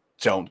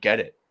don't get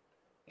it.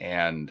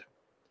 And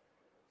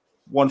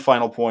one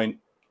final point,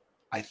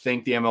 I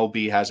think the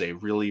MLB has a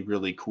really,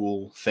 really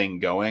cool thing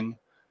going.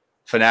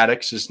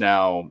 Fanatics is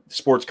now,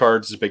 sports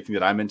cards is a big thing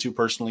that I'm into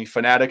personally.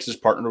 Fanatics is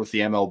partnered with the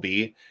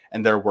MLB,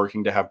 and they're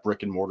working to have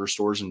brick and mortar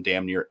stores in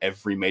damn near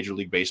every Major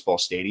League Baseball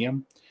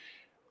stadium.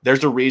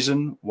 There's a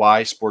reason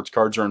why sports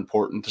cards are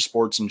important to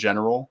sports in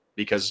general,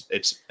 because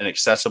it's an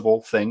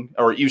accessible thing,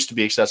 or it used to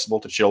be accessible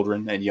to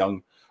children and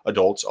young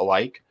adults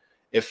alike.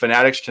 If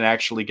Fanatics can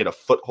actually get a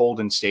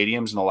foothold in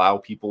stadiums and allow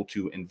people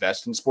to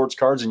invest in sports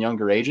cards in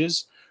younger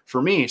ages,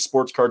 for me,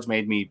 sports cards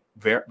made me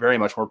very, very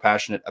much more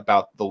passionate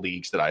about the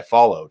leagues that I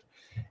followed.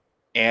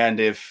 And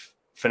if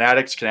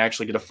Fanatics can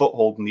actually get a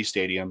foothold in these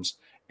stadiums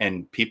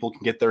and people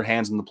can get their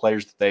hands on the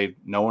players that they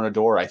know and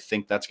adore, I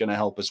think that's going to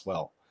help as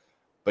well.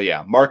 But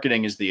yeah,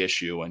 marketing is the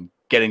issue and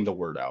getting the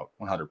word out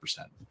 100%.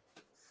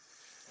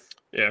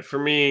 Yeah, for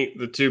me,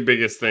 the two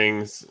biggest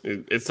things,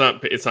 it's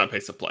not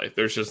pace of play.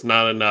 There's just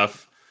not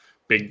enough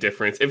big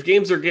difference. If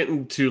games are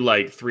getting to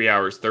like 3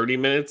 hours, 30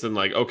 minutes, and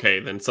like, okay,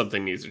 then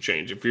something needs to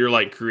change. If you're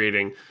like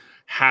creating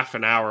half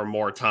an hour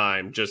more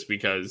time just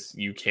because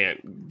you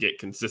can't get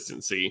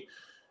consistency,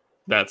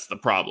 that's the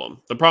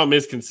problem. The problem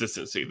is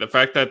consistency. The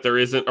fact that there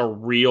isn't a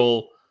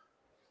real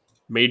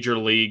major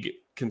league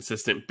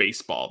consistent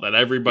baseball that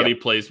everybody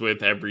plays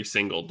with every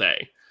single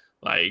day.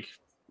 Like,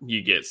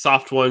 you get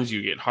soft ones,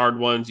 you get hard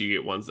ones, you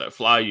get ones that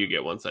fly, you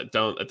get ones that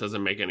don't. That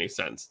doesn't make any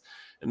sense.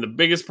 And the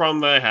biggest problem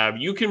that I have,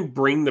 you can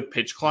bring the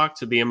pitch clock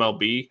to the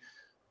MLB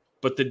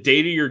but the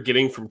data you're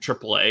getting from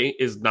AAA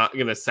is not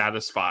going to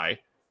satisfy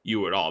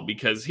you at all.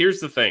 Because here's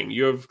the thing.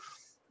 You have,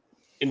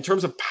 in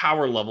terms of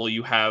power level,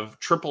 you have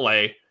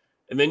AAA,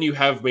 and then you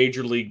have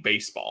Major League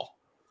Baseball.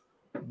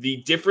 The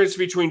difference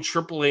between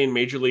AAA and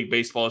Major League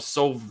Baseball is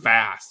so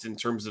vast in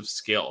terms of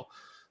skill.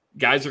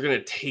 Guys are going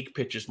to take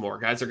pitches more.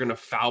 Guys are going to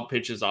foul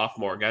pitches off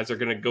more. Guys are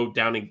going to go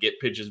down and get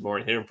pitches more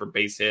and hit them for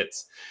base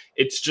hits.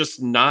 It's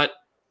just not,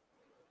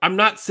 I'm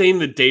not saying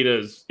the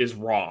data is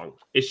wrong.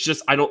 It's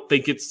just, I don't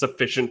think it's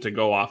sufficient to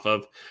go off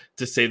of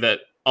to say that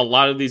a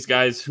lot of these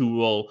guys who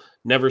will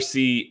never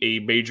see a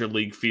major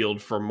league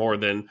field for more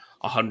than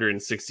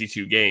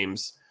 162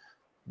 games,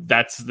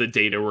 that's the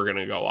data we're going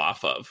to go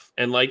off of.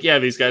 And like, yeah,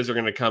 these guys are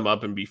going to come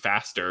up and be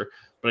faster,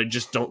 but I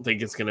just don't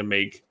think it's going to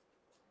make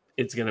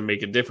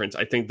a difference.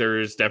 I think there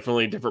is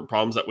definitely different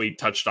problems that we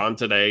touched on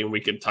today and we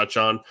could touch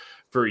on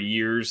for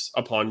years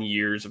upon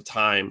years of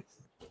time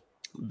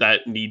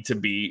that need to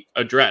be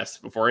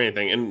addressed before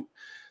anything. And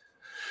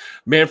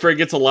Manfred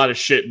gets a lot of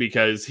shit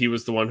because he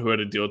was the one who had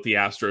to deal with the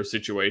Astro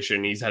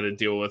situation. He's had to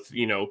deal with,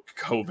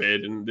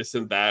 COVID and this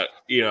and that.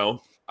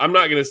 I'm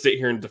not going to sit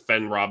here and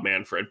defend Rob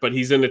Manfred, but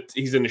he's in a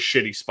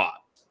shitty spot.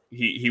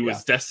 He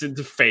was destined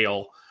to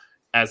fail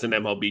as an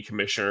MLB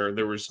commissioner.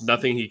 There was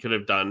nothing he could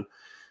have done.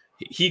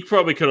 He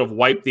probably could have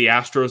wiped the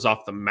Astros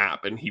off the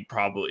map, and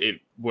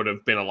it would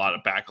have been a lot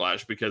of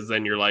backlash, because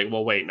then you're like,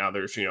 well, wait, now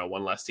there's,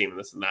 one less team and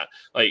this and that.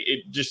 Like,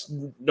 it just,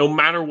 no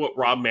matter what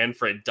Rob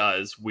Manfred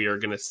does, we are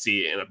going to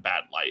see it in a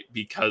bad light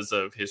because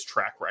of his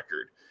track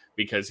record,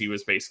 because he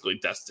was basically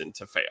destined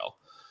to fail.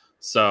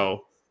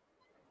 So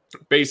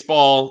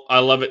baseball, I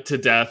love it to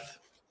death.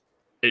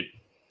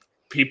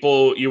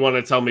 People, you want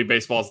to tell me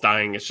baseball's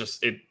dying. It's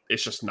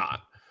just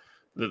not.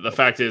 The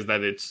fact is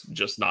that it's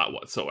just not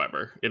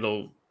whatsoever.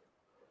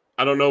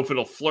 I don't know if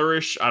it'll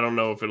flourish. I don't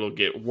know if it'll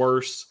get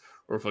worse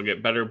or if it'll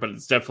get better, but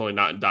it's definitely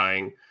not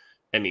dying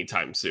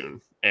anytime soon.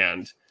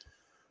 And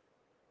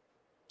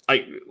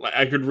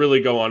I could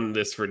really go on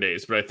this for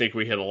days, but I think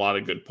we hit a lot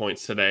of good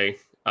points today.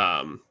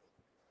 And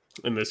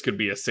this could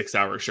be a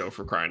 6-hour show,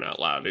 for crying out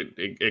loud.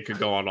 It could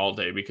go on all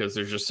day, because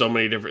there's just so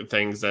many different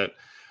things that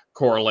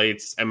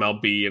correlates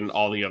MLB and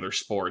all the other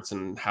sports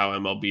and how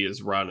MLB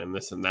is run and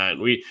this and that.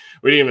 And we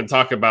didn't even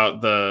talk about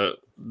the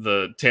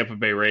Tampa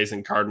Bay Rays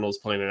and Cardinals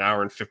playing an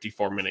hour and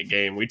 54-minute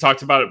game. We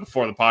talked about it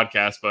before the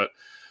podcast, but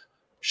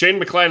Shane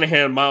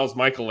McClanahan, Miles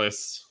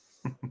Michaelis,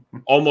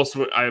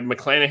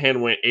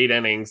 McClanahan went 8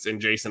 innings and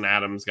Jason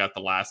Adams got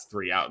the last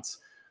 3 outs.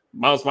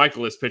 Miles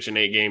Michaelis pitched an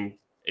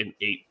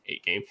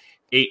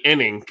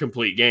 8-inning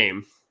complete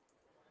game,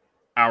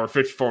 hour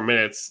 54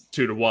 minutes,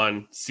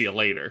 2-1. See you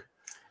later.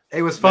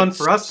 It was fun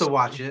for us to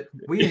watch it.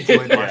 We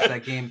enjoyed watching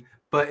that game.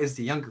 But is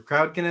the younger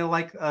crowd going to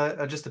like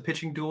just a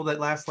pitching duel that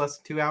lasts less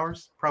than 2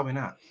 hours? Probably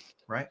not,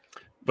 right?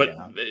 But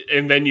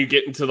and then you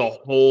get into the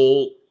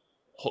whole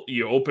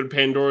you open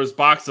Pandora's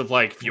box of,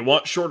 like, if you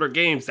want shorter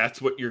games,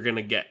 that's what you're going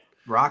to get.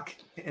 Rock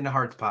in a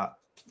hard spot.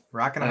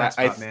 Rock in a hard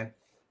spot, man.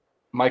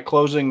 My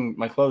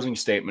closing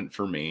statement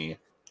for me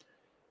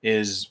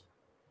is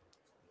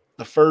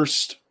the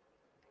first,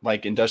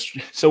 like,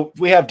 industrial. So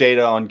we have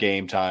data on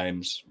game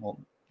times. Well,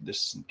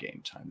 this isn't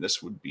game time.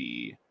 This would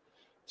be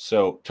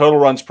total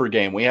runs per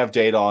game. We have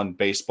data on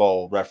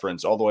Baseball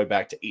Reference all the way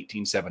back to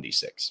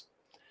 1876.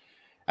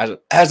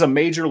 As a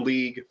major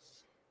league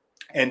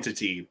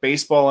entity,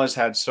 baseball has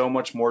had so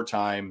much more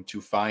time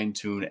to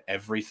fine-tune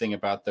everything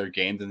about their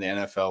game than the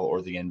NFL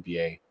or the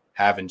NBA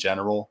have in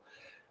general.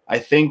 I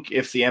think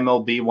if the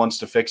MLB wants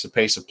to fix a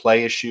pace of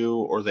play issue,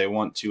 or they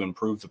want to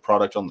improve the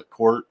product on the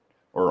court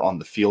or on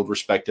the field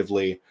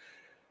respectively,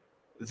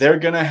 they're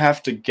going to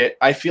have to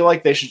I feel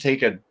like they should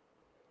take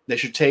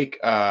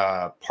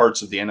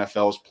parts of the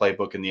NFL's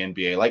playbook and the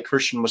NBA. Like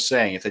Christian was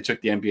saying, if they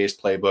took the NBA's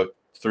playbook,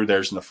 threw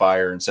theirs in the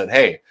fire and said,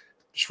 hey,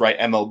 just write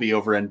MLB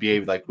over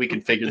NBA, like, we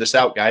can figure this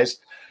out, guys.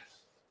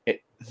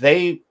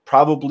 They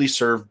probably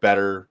serve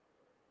better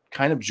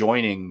kind of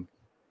joining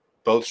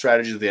both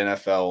strategies of the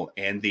NFL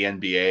and the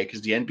NBA, because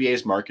the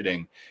NBA's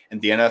marketing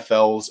and the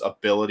NFL's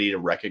ability to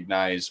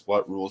recognize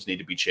what rules need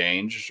to be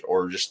changed,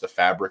 or just the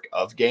fabric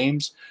of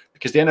games.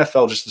 Because the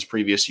NFL just this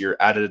previous year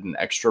added an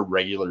extra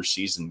regular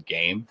season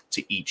game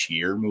to each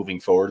year moving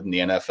forward in the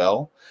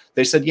NFL.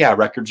 They said, yeah,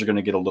 records are going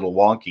to get a little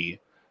wonky,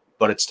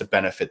 but it's to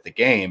benefit the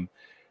game.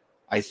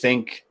 I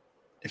think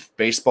if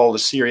baseball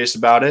is serious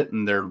about it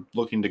and they're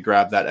looking to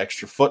grab that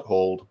extra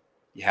foothold,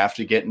 you have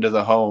to get into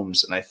the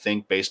homes. And I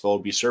think baseball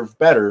would be served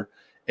better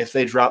if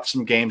they drop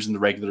some games in the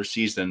regular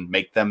season,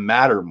 make them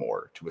matter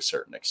more to a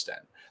certain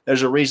extent.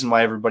 There's a reason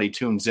why everybody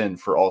tunes in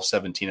for all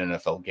 17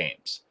 NFL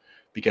games,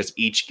 because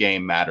each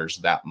game matters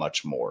that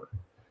much more.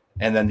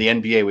 And then the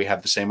NBA, we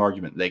have the same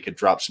argument. They could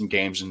drop some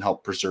games and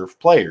help preserve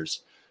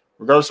players.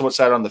 Regardless of what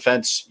side on the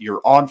fence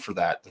you're on for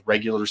that, the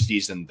regular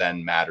season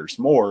then matters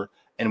more.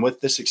 And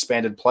with this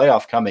expanded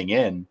playoff coming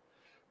in,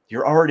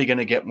 you're already going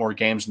to get more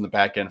games in the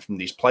back end from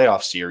these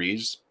playoff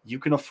series. You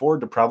can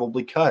afford to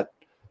probably cut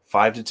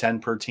 5 to 10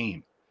 per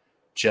team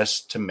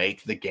just to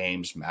make the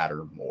games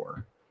matter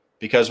more.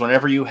 Because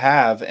whenever you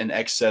have an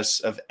excess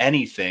of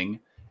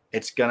anything,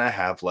 it's going to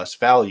have less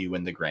value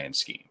in the grand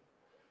scheme.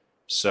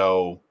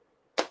 So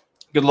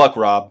good luck,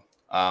 Rob.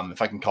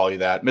 If I can call you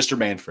that, Mr.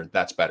 Manfred,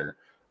 that's better.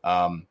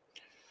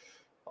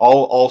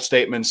 All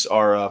statements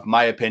are of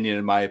my opinion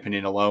and my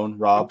opinion alone,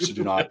 Rob. So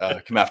do not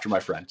come after my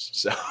friends.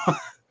 So,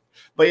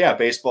 but yeah,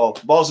 baseball.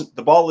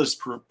 The ball is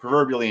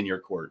proverbially in your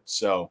court.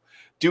 So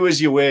do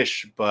as you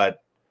wish,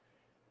 but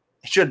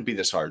it shouldn't be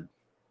this hard.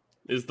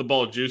 Is the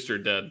ball juiced or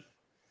dead?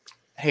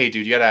 Hey,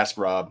 dude, you got to ask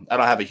Rob. I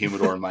don't have a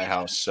humidor in my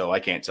house, so I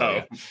can't tell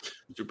you.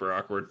 Super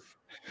awkward.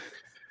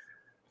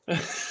 All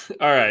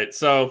right,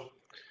 so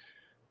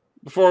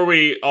before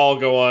we all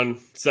go on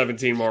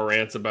 17 more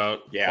rants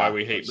about why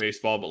we hate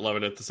baseball but love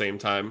it at the same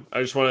time,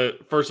 I just want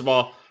to, first of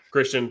all,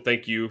 Christian,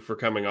 thank you for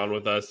coming on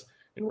with us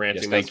and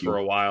ranting this for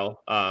a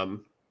while.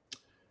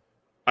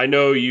 I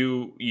know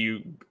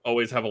you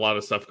always have a lot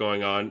of stuff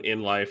going on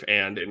in life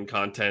and in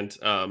content.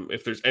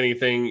 If there's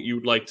anything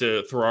you'd like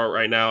to throw out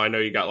right now, I know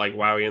you got like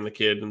Wowie and the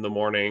Kid in the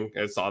morning.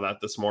 I saw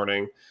that this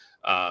morning.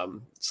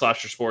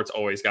 Slasher Sports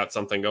always got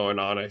something going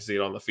on. I see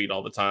it on the feed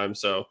all the time.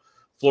 So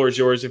floor is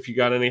yours if you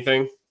got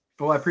anything.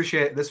 Well, I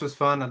appreciate it. This was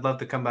fun. I'd love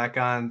to come back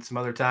on some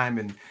other time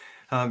and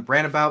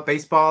rant about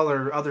baseball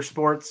or other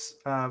sports.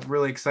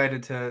 Really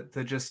excited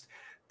to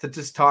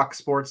just talk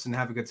sports and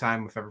have a good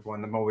time with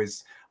everyone. I'm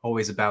always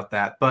about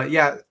that. But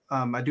yeah,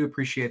 I do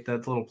appreciate the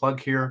little plug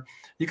here.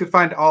 You can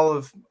find all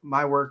of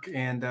my work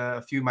and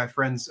a few of my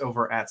friends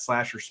over at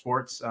Slasher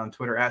Sports on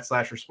Twitter at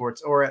Slasher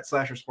Sports or at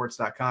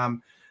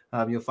slashersports.com.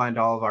 You'll find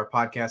all of our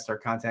podcasts, our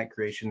content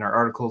creation, our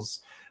articles.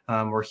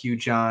 We're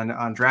huge on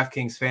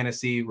DraftKings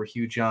Fantasy. We're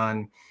huge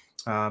on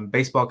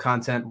baseball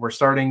content. We're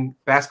starting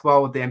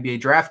basketball with the NBA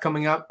draft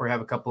coming up. We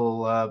have a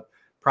couple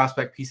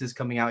prospect pieces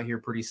coming out here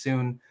pretty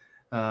soon.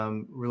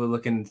 Really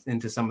looking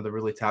into some of the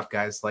really top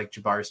guys like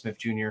Jabari Smith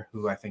Jr.,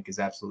 who I think is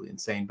absolutely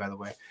insane, by the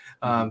way.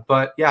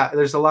 But yeah,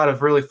 there's a lot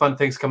of really fun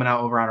things coming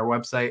out over on our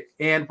website.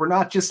 And we're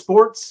not just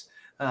sports.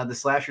 The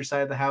slasher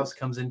side of the house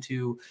comes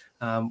into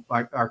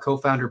our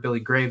co-founder, Billy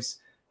Graves,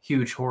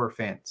 huge horror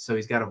fan. So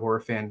he's got a horror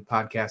fan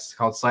podcast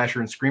called Slasher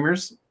and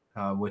Screamers,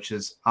 which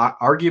is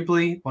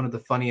arguably one of the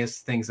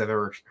funniest things I've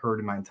ever heard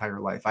in my entire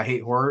life. I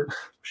hate horror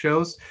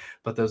shows,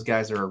 but those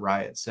guys are a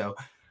riot. So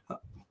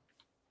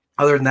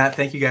other than that,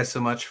 thank you guys so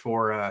much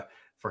for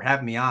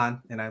having me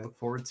on, and I look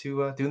forward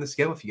to doing this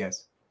again with you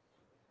guys.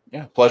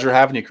 Yeah, pleasure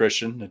having you,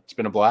 Christian. It's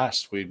been a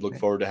blast. We look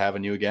forward to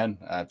having you again.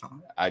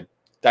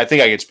 I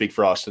think I could speak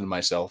for Austin and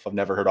myself. I've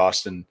never heard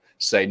Austin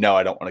say, no,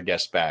 I don't want to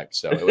guest back.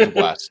 So it was a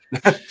blast.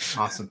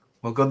 Awesome.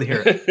 Well, good to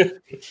hear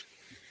it.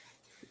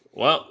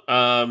 Well,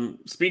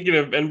 speaking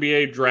of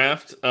NBA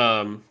draft,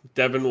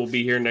 Devin will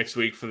be here next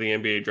week for the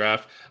NBA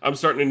draft. I'm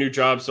starting a new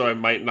job, so I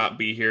might not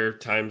be here.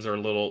 Times are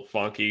a little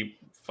funky.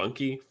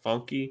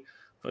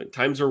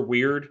 Times are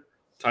weird.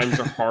 Times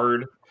are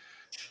hard.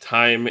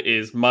 Time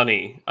is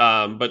money.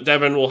 But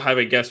Devin will have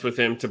a guest with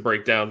him to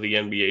break down the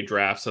NBA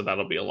draft, so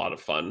that'll be a lot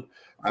of fun.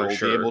 I will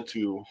be able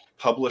to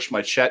publish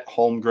my Chet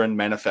Holmgren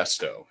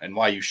manifesto and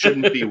why you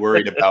shouldn't be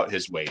worried about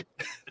his weight.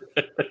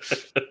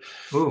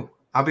 Ooh,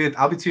 I'll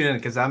be tuning in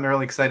because I'm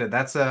really excited.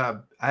 That's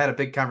I had a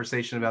big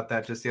conversation about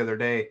that just the other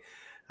day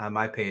on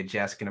my page,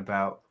 asking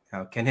about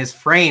can his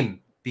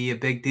frame be a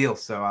big deal?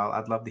 So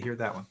I'd love to hear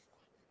that one.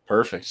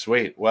 Perfect.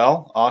 Sweet.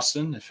 Well,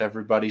 Austin, if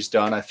everybody's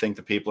done, I think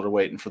the people are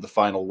waiting for the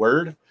final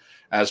word.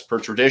 As per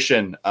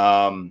tradition,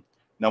 no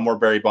more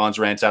Barry Bonds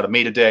rants out of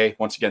me today.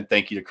 Once again,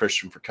 thank you to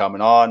Christian for coming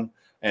on.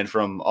 And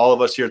from all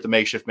of us here at the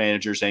Makeshift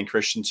Managers and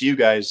Christian to you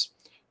guys,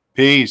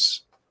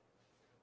 peace.